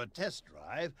take it for a test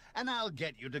drive, and I'll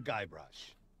get you to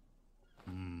Guybrush?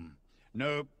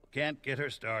 Nope, can't get her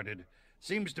started.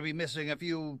 Seems to be missing a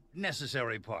few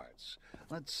necessary parts.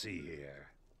 Let's see here.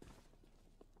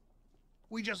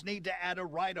 We just need to add a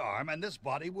right arm, and this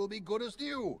body will be good as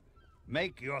new.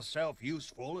 Make yourself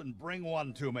useful and bring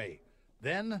one to me.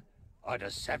 Then, our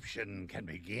deception can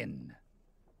begin.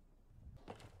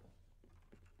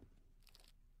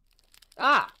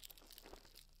 Ah!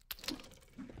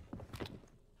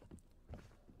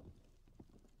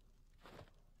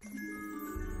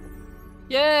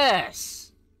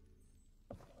 Yes!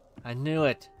 I knew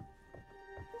it.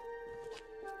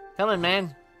 Come on,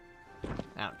 man.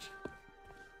 Ouch.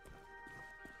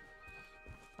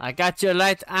 I got your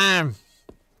right arm.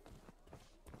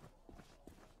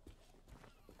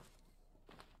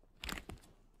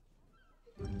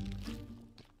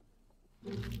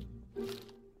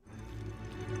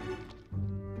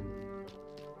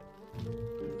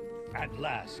 At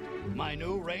last, my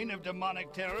new reign of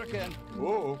demonic terror can...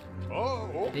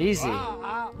 Easy.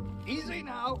 Easy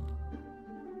now.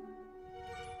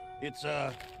 It's,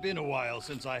 been a while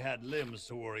since I had limbs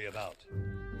to worry about.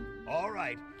 All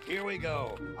right, here we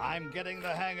go. I'm getting the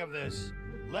hang of this.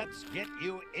 Let's get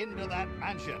you into that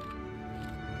mansion.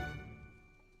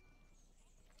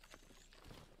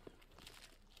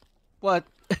 What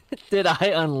did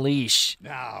I unleash?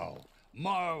 Now,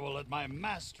 marvel at my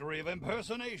mastery of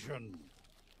impersonation.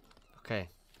 Okay.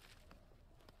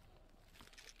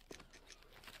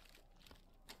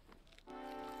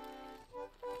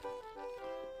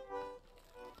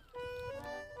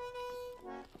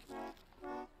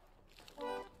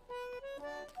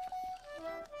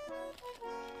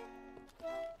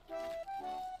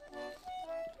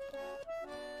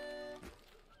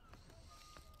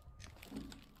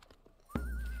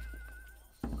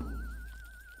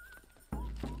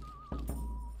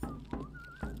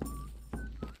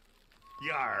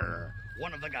 Yarr,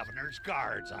 one of the governor's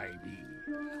guards I be.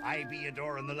 I be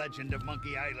adoring the legend of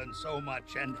Monkey Island so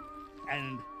much and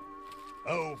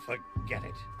oh, forget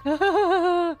it.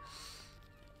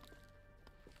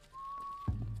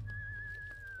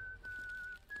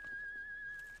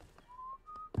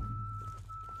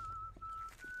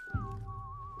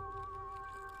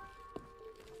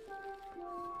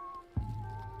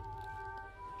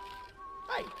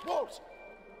 Hey, Walt!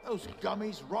 Those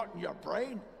gummies rotting your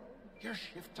brain? Your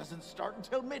shift doesn't start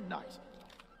until midnight.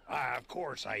 Of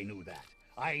course I knew that.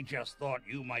 I just thought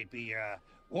you might be,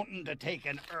 wanting to take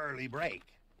an early break.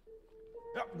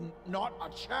 Not a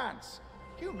chance.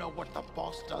 You know what the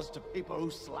boss does to people who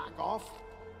slack off.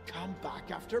 Come back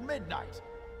after midnight.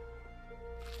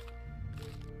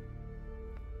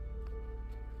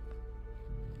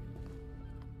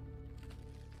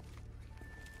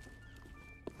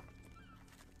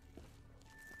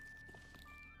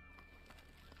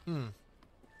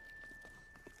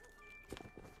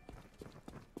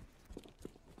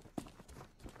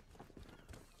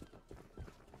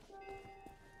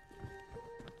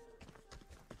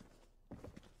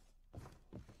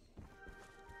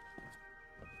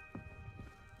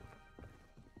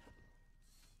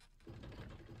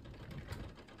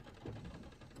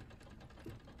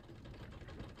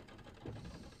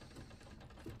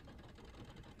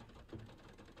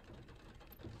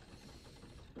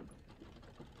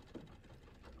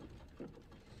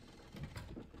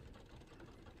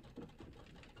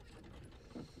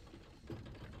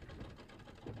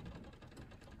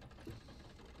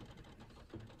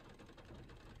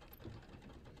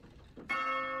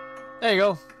 There you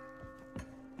go.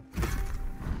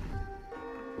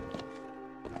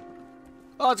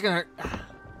 Oh, it's gonna hurt.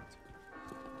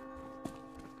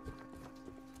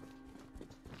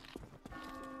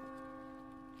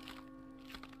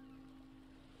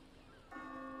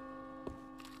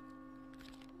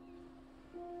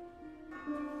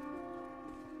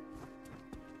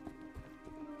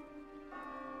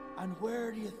 And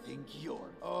where do you think you're?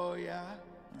 Oh, yeah?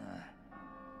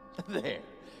 There.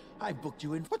 I booked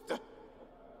you in. What the?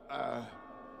 Well,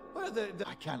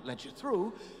 I can't let you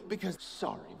through because.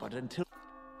 Sorry, but until.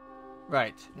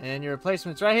 Right, and your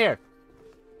replacement's right here.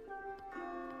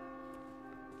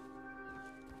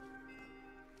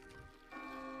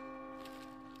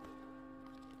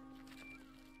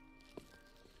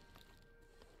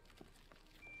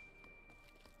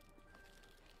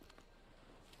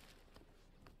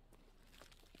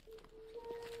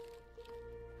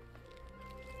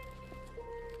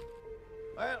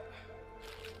 Well,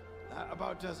 that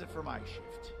about does it for my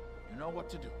shift. You know what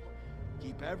to do.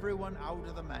 Keep everyone out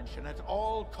of the mansion at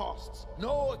all costs.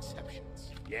 No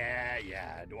exceptions. Yeah.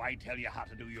 Do I tell you how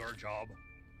to do your job?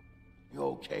 You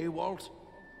okay, Walt?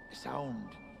 You sound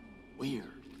weird.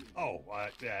 Oh,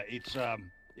 it's,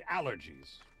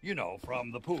 allergies. You know,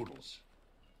 from the poodles.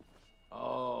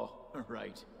 Oh,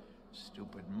 right.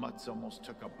 Stupid mutts almost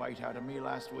took a bite out of me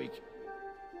last week.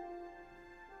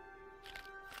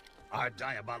 Our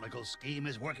diabolical scheme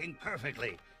is working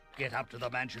perfectly. Get up to the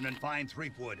mansion and find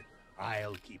Threepwood.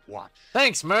 I'll keep watch.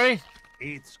 Thanks, Murray.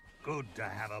 It's good to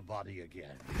have a body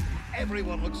again.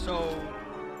 Everyone looks so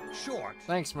short.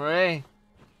 Thanks, Murray.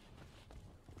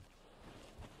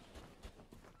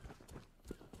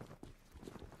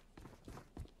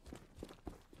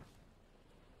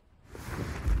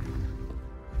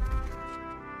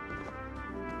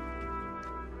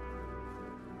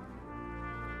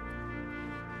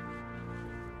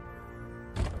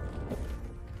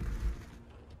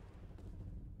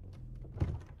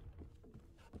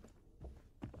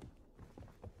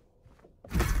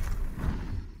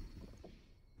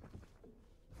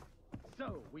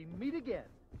 So, we meet again.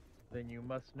 Then you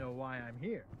must know why I'm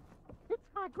here. It's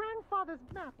my grandfather's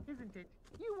map, isn't it?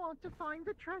 You want to find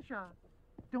the treasure.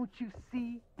 Don't you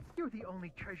see? You're the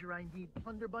only treasure I need,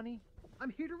 Plunder Bunny. I'm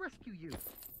here to rescue you.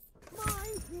 My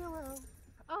hero.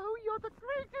 Oh, you're the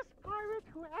greatest pirate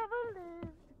who ever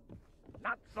lived.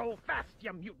 Not so fast,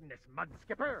 you mutinous mud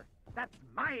skipper. That's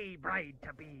my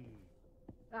bride-to-be.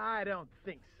 I don't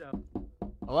think so.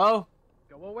 Hello?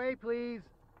 Go away, please.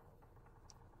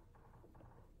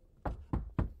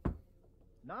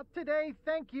 Not today,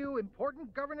 thank you.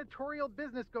 Important gubernatorial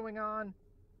business going on.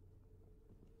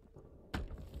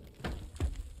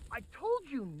 I told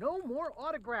you no more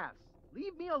autographs.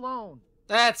 Leave me alone.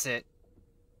 That's it.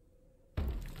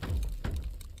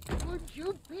 Would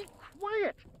you be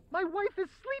quiet? My wife is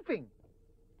sleeping.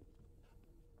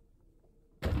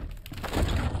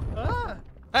 Ah!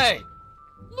 Hey!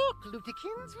 Look,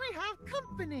 Lutikins, we have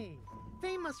company.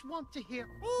 They must want to hear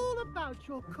all about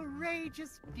your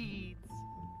courageous deeds.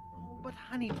 Oh, but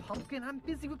honey pumpkin, I'm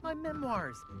busy with my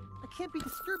memoirs. I can't be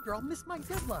disturbed or I'll miss my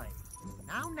deadline.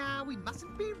 Now, we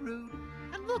mustn't be rude.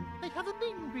 And look, they have a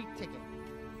meet and greet ticket.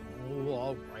 Oh,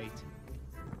 all right.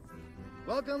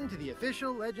 Welcome to the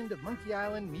official Legend of Monkey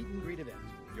Island meet and greet event.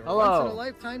 Your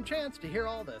once-in-a-lifetime chance to hear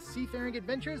all the seafaring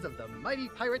adventures of the mighty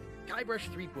pirate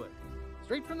Guybrush Threepwood.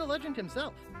 Straight from the legend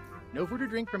himself. No food or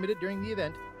drink permitted during the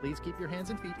event. Please keep your hands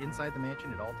and feet inside the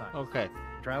mansion at all times. Okay.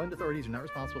 Trial and authorities are not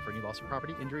responsible for any loss of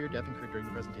property, injury, or death incurred during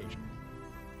the presentation.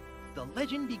 The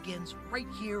legend begins right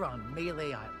here on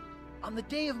Melee Island, on the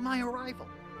day of my arrival.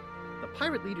 The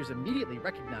pirate leaders immediately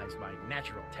recognized my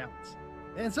natural talents.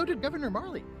 And so did Governor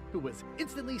Marley, who was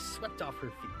instantly swept off her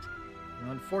feet.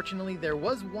 Unfortunately, there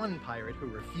was one pirate who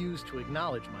refused to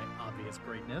acknowledge my obvious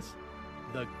greatness.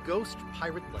 The ghost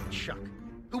pirate LeChuck,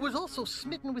 who was also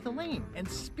smitten with Elaine and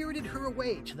spirited her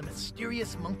away to the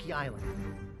mysterious Monkey Island.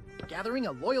 Gathering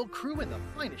a loyal crew and the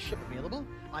finest ship available,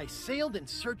 I sailed in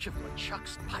search of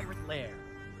LeChuck's pirate lair.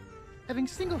 Having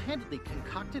single-handedly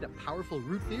concocted a powerful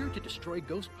root beer to destroy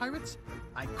ghost pirates,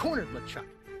 I cornered LeChuck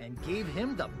and gave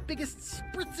him the biggest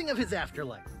spritzing of his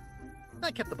afterlife.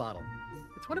 I kept the bottle.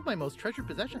 It's one of my most treasured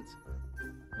possessions.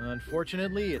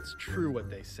 Unfortunately, it's true what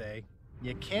they say.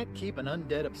 You can't keep an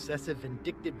undead, obsessive,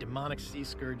 vindictive, demonic sea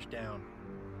scourge down.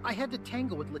 I had to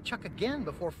tangle with LeChuck again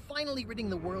before finally ridding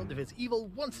the world of his evil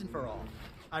once and for all.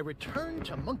 I returned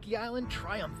to Monkey Island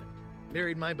triumphant,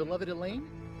 married my beloved Elaine,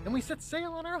 and we set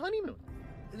sail on our honeymoon.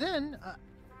 Then,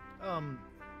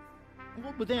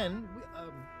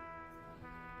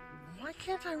 why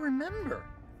can't I remember?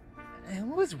 And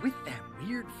what was with that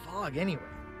weird fog anyway?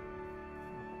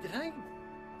 Did I?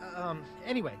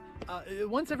 Anyway,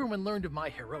 once everyone learned of my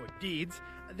heroic deeds,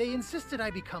 they insisted I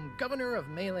become governor of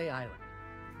Melee Island.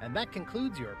 And that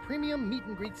concludes your premium meet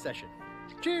and greet session.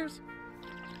 Cheers!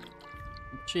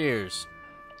 Cheers.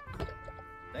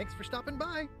 Thanks for stopping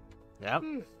by. Yep.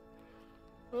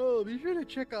 Oh, be sure to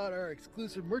check out our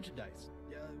exclusive merchandise.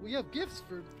 We have gifts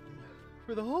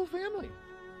for the whole family.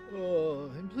 Oh,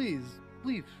 and please,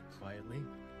 leave quietly.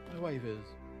 My wife is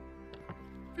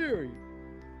very,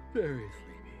 very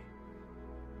sleepy.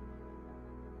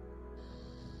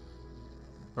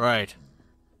 Right.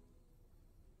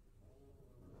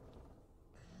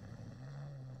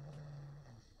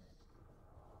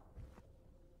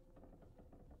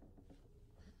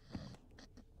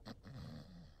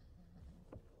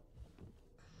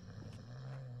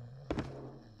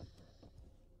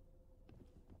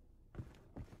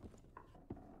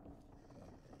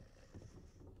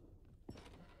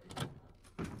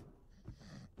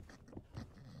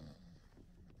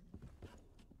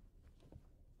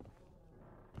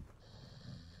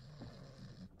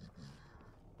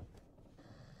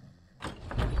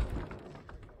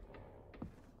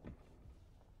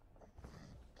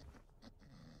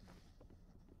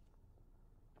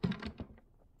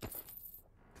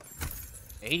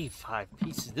 $85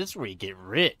 pieces. This is where you get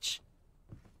rich.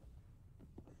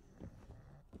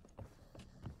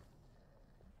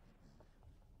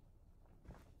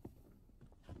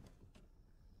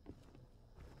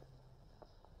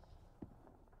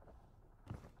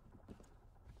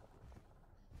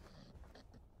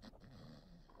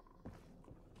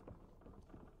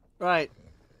 Right.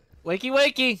 Wakey,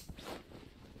 wakey.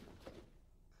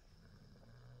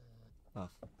 Oh.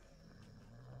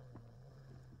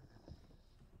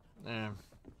 There.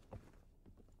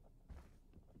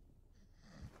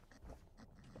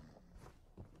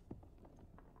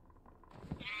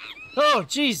 Oh,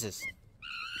 Jesus.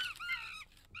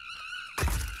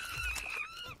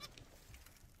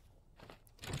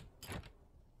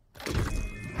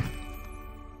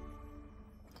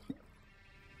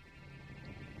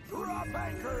 Drop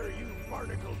anchor, you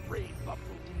barnacle-brained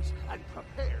buffoons, and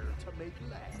prepare to make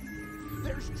land.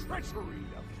 There's treachery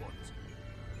afoot.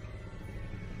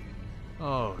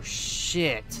 Oh,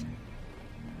 shit.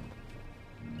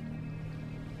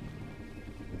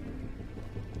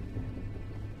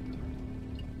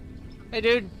 Hey,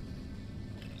 dude.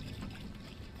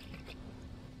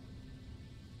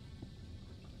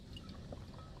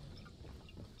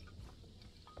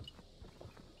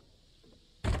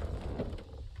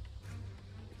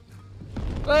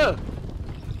 Oh!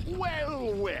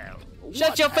 Well, well.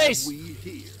 Shut your face! What have we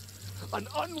here? An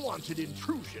unwanted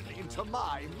intrusion into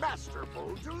my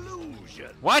masterful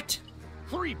delusion. What?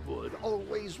 Threepwood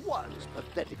always was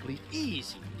pathetically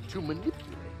easy to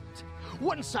manipulate.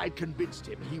 Once I'd convinced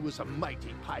him he was a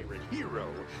mighty pirate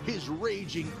hero, his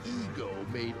raging ego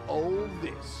made all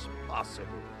this possible.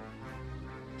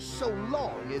 So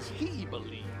long as he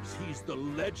believes he's the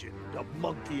legend of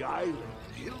Monkey Island,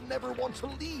 he'll never want to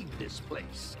leave this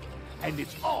place. And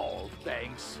it's all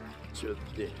thanks to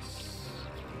this.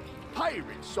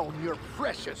 Pirates on your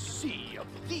precious sea of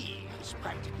thieves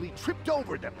practically tripped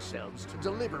over themselves to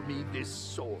deliver me this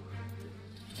sword.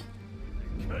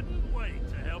 Couldn't wait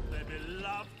to help their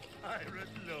beloved pirate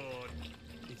lord.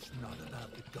 It's not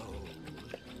about the gold.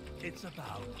 It's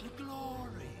about the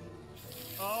glory.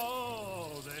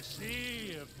 Oh, the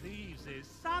Sea of Thieves is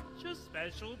such a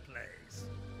special place,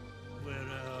 where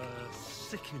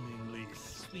sickeningly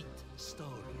sweet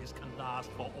stories can last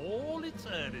for all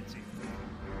eternity.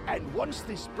 And once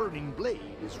this burning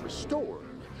blade is restored,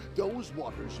 those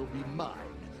waters will be mine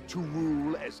to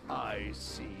rule as I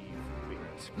see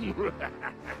fit.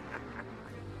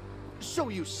 So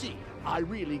you see, I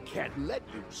really can't let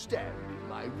you stand in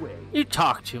my way. You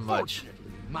talk too much.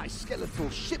 Fortunately, my skeletal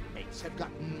shipmates have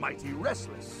gotten mighty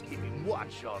restless, keeping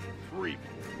watch on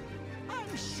Threepwood.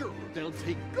 I'm sure they'll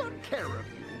take good care of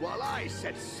you while I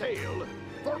set sail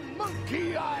for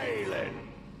Monkey Island.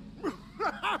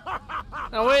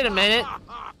 Now wait a minute.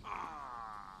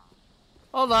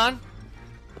 Hold on.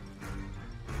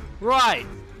 Right.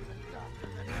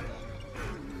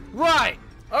 Right.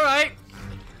 All right.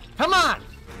 Come on.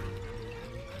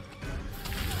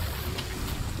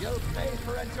 You'll pay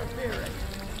for interfering.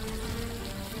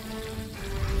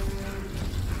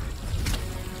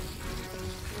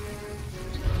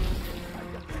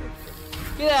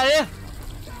 Get out of here.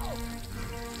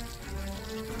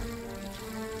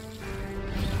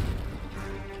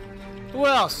 Who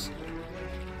else?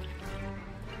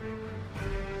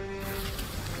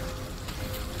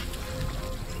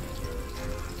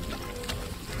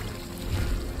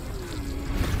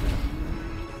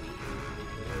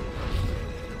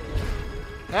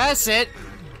 That's it.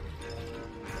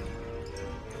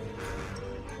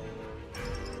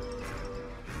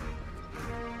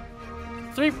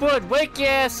 Three-foot, wake your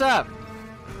ass up.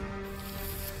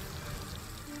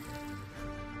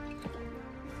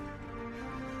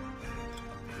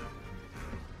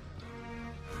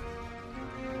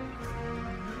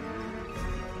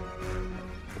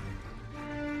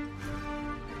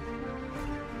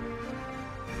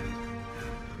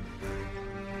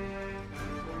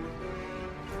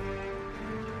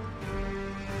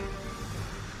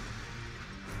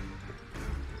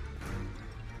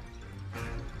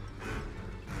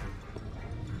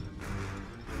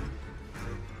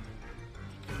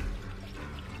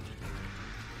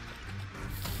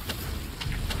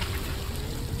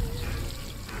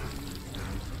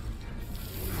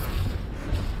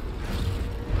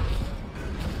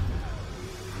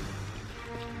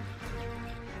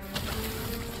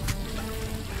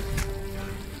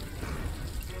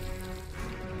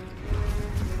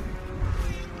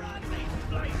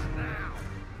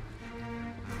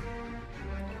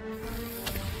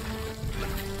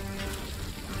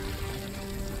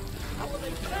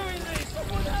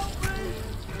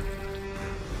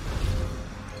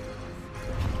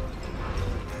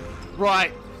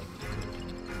 Right.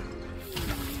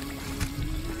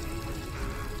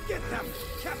 Get them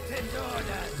captain's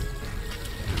orders!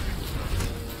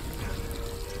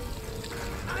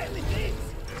 I'm it!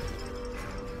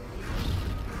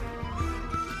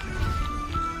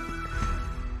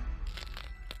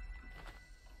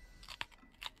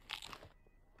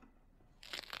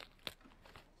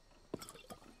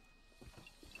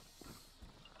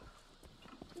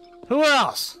 Who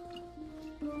else?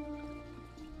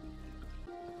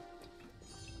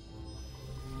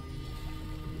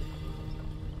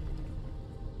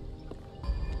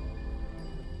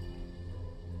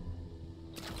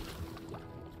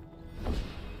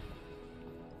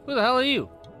 Who the hell are you?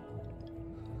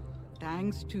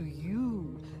 Thanks to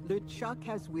you, LeChuck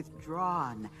has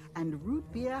withdrawn, and Root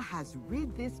Beer has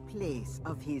rid this place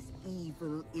of his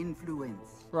evil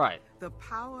influence. Right. The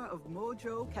power of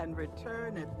Mojo can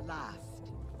return at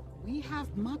last. We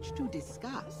have much to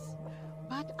discuss,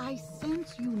 but I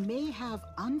sense you may have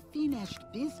unfinished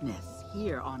business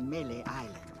here on Melee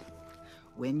Island.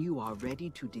 When you are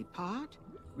ready to depart,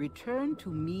 return to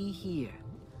me here.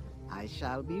 I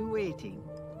shall be waiting.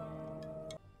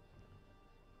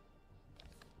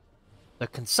 The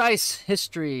Concise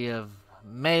History of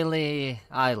Melee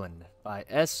Island by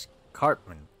S.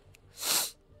 Cartman.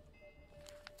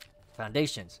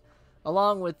 Foundations.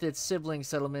 Along with its sibling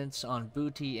settlements on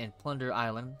Booty and Plunder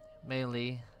Island,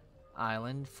 Melee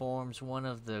Island forms one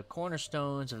of the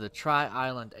cornerstones of the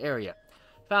Tri-Island area,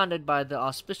 founded by the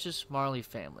auspicious Marley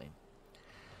family.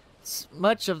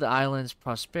 Much of the island's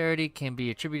prosperity can be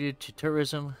attributed to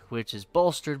tourism, which is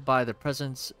bolstered by the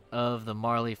presence of the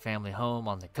Marley family home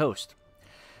on the coast.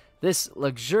 This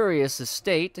luxurious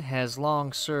estate has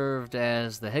long served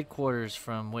as the headquarters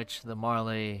from which the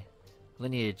Marley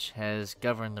lineage has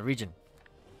governed the region.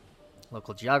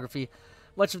 Local geography.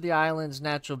 Much of the island's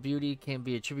natural beauty can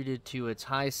be attributed to its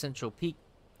high central peak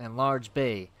and large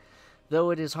bay, though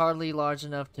it is hardly large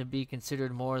enough to be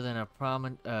considered more than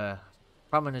a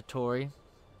promontory.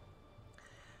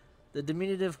 The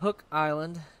diminutive Hook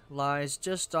Island lies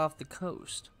just off the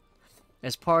coast.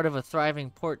 As part of a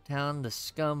thriving port town, the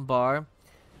Scumbag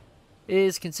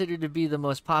is considered to be the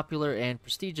most popular and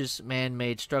prestigious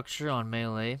man-made structure on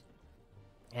Melee,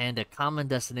 and a common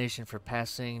destination for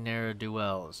passing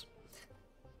ne'er-do-wells.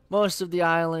 Most of the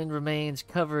island remains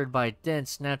covered by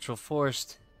dense natural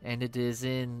forest, and it is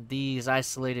in these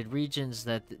isolated regions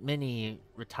that many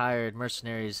retired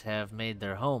mercenaries have made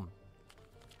their home.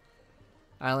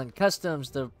 Island customs.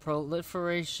 The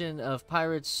proliferation of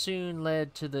pirates soon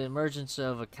led to the emergence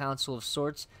of a council of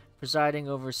sorts, presiding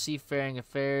over seafaring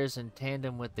affairs in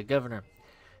tandem with the governor.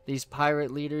 These pirate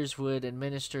leaders would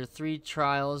administer 3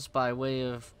 trials by way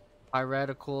of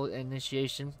piratical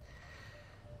initiation,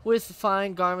 with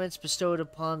fine garments bestowed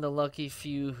upon the lucky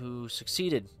few who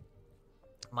succeeded.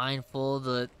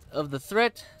 Mindful of the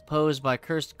threat posed by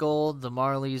cursed gold, the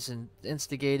Marleys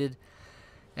instigated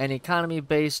an economy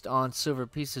based on silver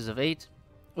pieces of 8,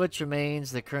 which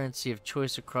remains the currency of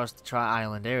choice across the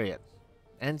Tri-Island area.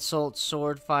 Insult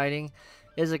sword fighting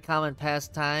is a common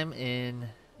pastime in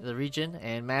the region,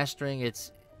 and mastering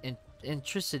its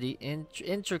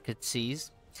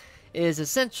intricacies is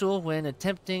essential when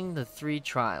attempting the 3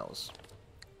 trials.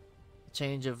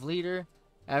 Change of leader.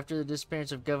 After the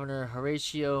disappearance of Governor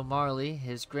Horatio Marley,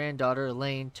 his granddaughter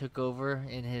Elaine took over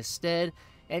in his stead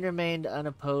and remained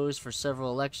unopposed for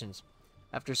several elections.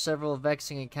 After several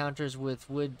vexing encounters with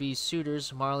would-be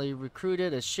suitors, Marley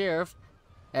recruited a sheriff.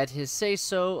 At his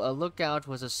say-so, a lookout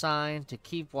was assigned to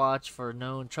keep watch for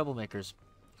known troublemakers.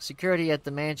 Security at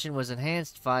the mansion was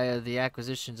enhanced via the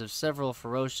acquisitions of several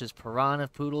ferocious piranha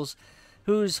poodles,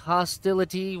 whose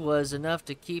hostility was enough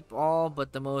to keep all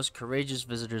but the most courageous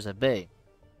visitors at bay.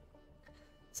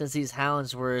 Since these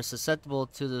hounds were susceptible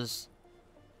to the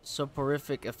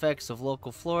soporific effects of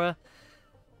local flora,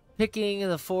 picking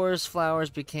the forest flowers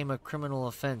became a criminal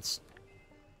offense.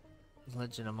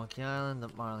 Legend of Monkey Island, the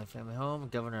Marley family home,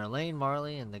 Governor Elaine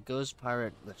Marley, and the ghost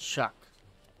pirate LeChuck.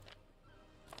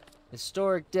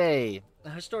 Historic day.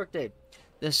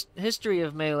 The history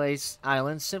of Melee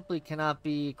Island simply cannot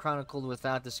be chronicled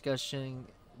without discussing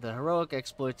the heroic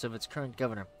exploits of its current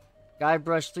governor.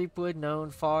 Guybrush Threepwood, known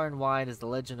far and wide as the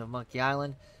Legend of Monkey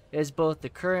Island, is both the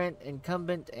current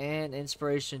incumbent and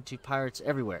inspiration to pirates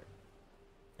everywhere.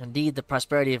 Indeed, the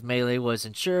prosperity of Melee was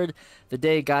ensured the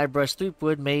day Guybrush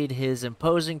Threepwood made his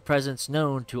imposing presence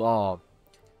known to all.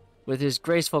 With his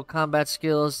graceful combat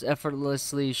skills,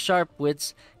 effortlessly sharp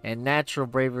wits, and natural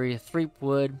bravery,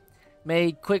 Threepwood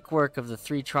made quick work of the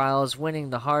three trials, winning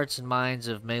the hearts and minds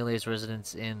of Melee's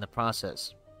residents in the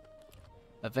process.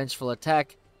 A vengeful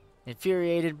attack.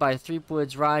 Infuriated by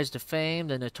Threepwood's rise to fame,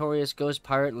 the notorious ghost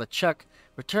pirate LeChuck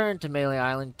returned to Melee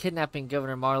Island, kidnapping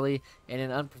Governor Marley in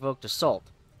an unprovoked assault.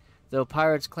 Though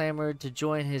pirates clamored to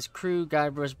join his crew,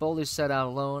 Guybrush boldly set out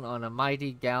alone on a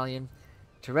mighty galleon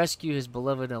to rescue his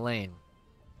beloved Elaine.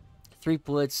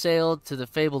 Threepwood sailed to the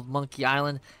fabled Monkey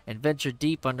Island and ventured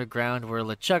deep underground where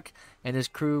LeChuck and his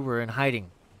crew were in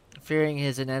hiding. Fearing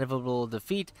his inevitable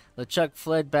defeat, LeChuck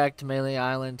fled back to Melee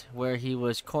Island, where he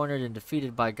was cornered and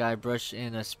defeated by Guybrush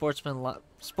in a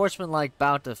sportsmanlike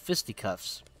bout of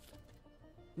fisticuffs.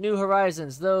 New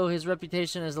Horizons. Though his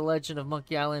reputation as the Legend of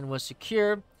Monkey Island was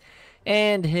secure,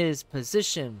 and his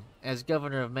position as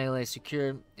governor of Melee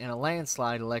secured in a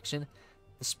landslide election,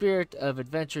 the spirit of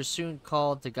adventure soon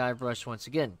called to Guybrush once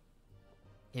again.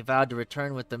 He vowed to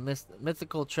return with the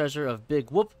mythical treasure of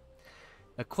Big Whoop,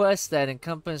 a quest that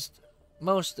encompassed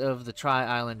most of the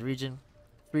Tri-Island region.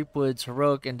 Threepwood's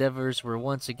heroic endeavors were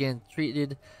once again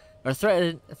threatened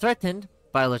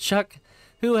by LeChuck,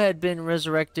 who had been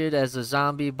resurrected as a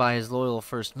zombie by his loyal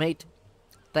first mate.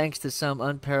 Thanks to some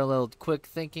unparalleled quick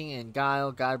thinking and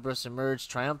guile, Guybrush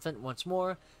emerged triumphant once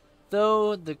more,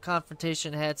 though the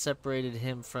confrontation had separated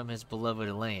him from his beloved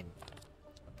Elaine.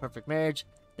 A perfect marriage.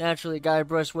 Naturally,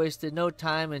 Guybrush wasted no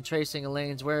time in tracing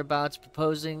Elaine's whereabouts,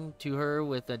 proposing to her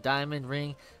with a diamond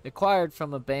ring acquired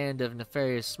from a band of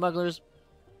nefarious smugglers.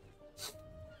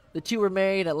 The two were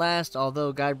married at last,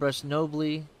 although Guybrush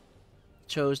nobly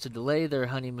chose to delay their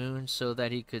honeymoon so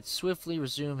that he could swiftly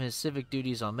resume his civic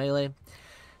duties on Melee.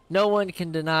 No one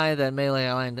can deny that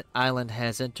Melee Island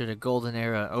has entered a golden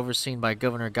era overseen by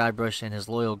Governor Guybrush and his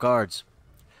loyal guards.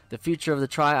 The future of the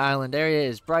Tri-Island area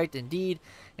is bright indeed,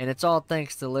 and it's all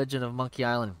thanks to the Legend of Monkey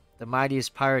Island, the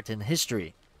mightiest pirate in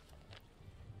history.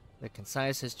 The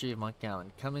concise history of Monkey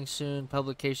Island. Coming soon,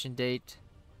 publication date,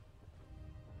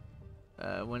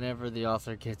 whenever the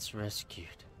author gets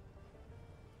rescued.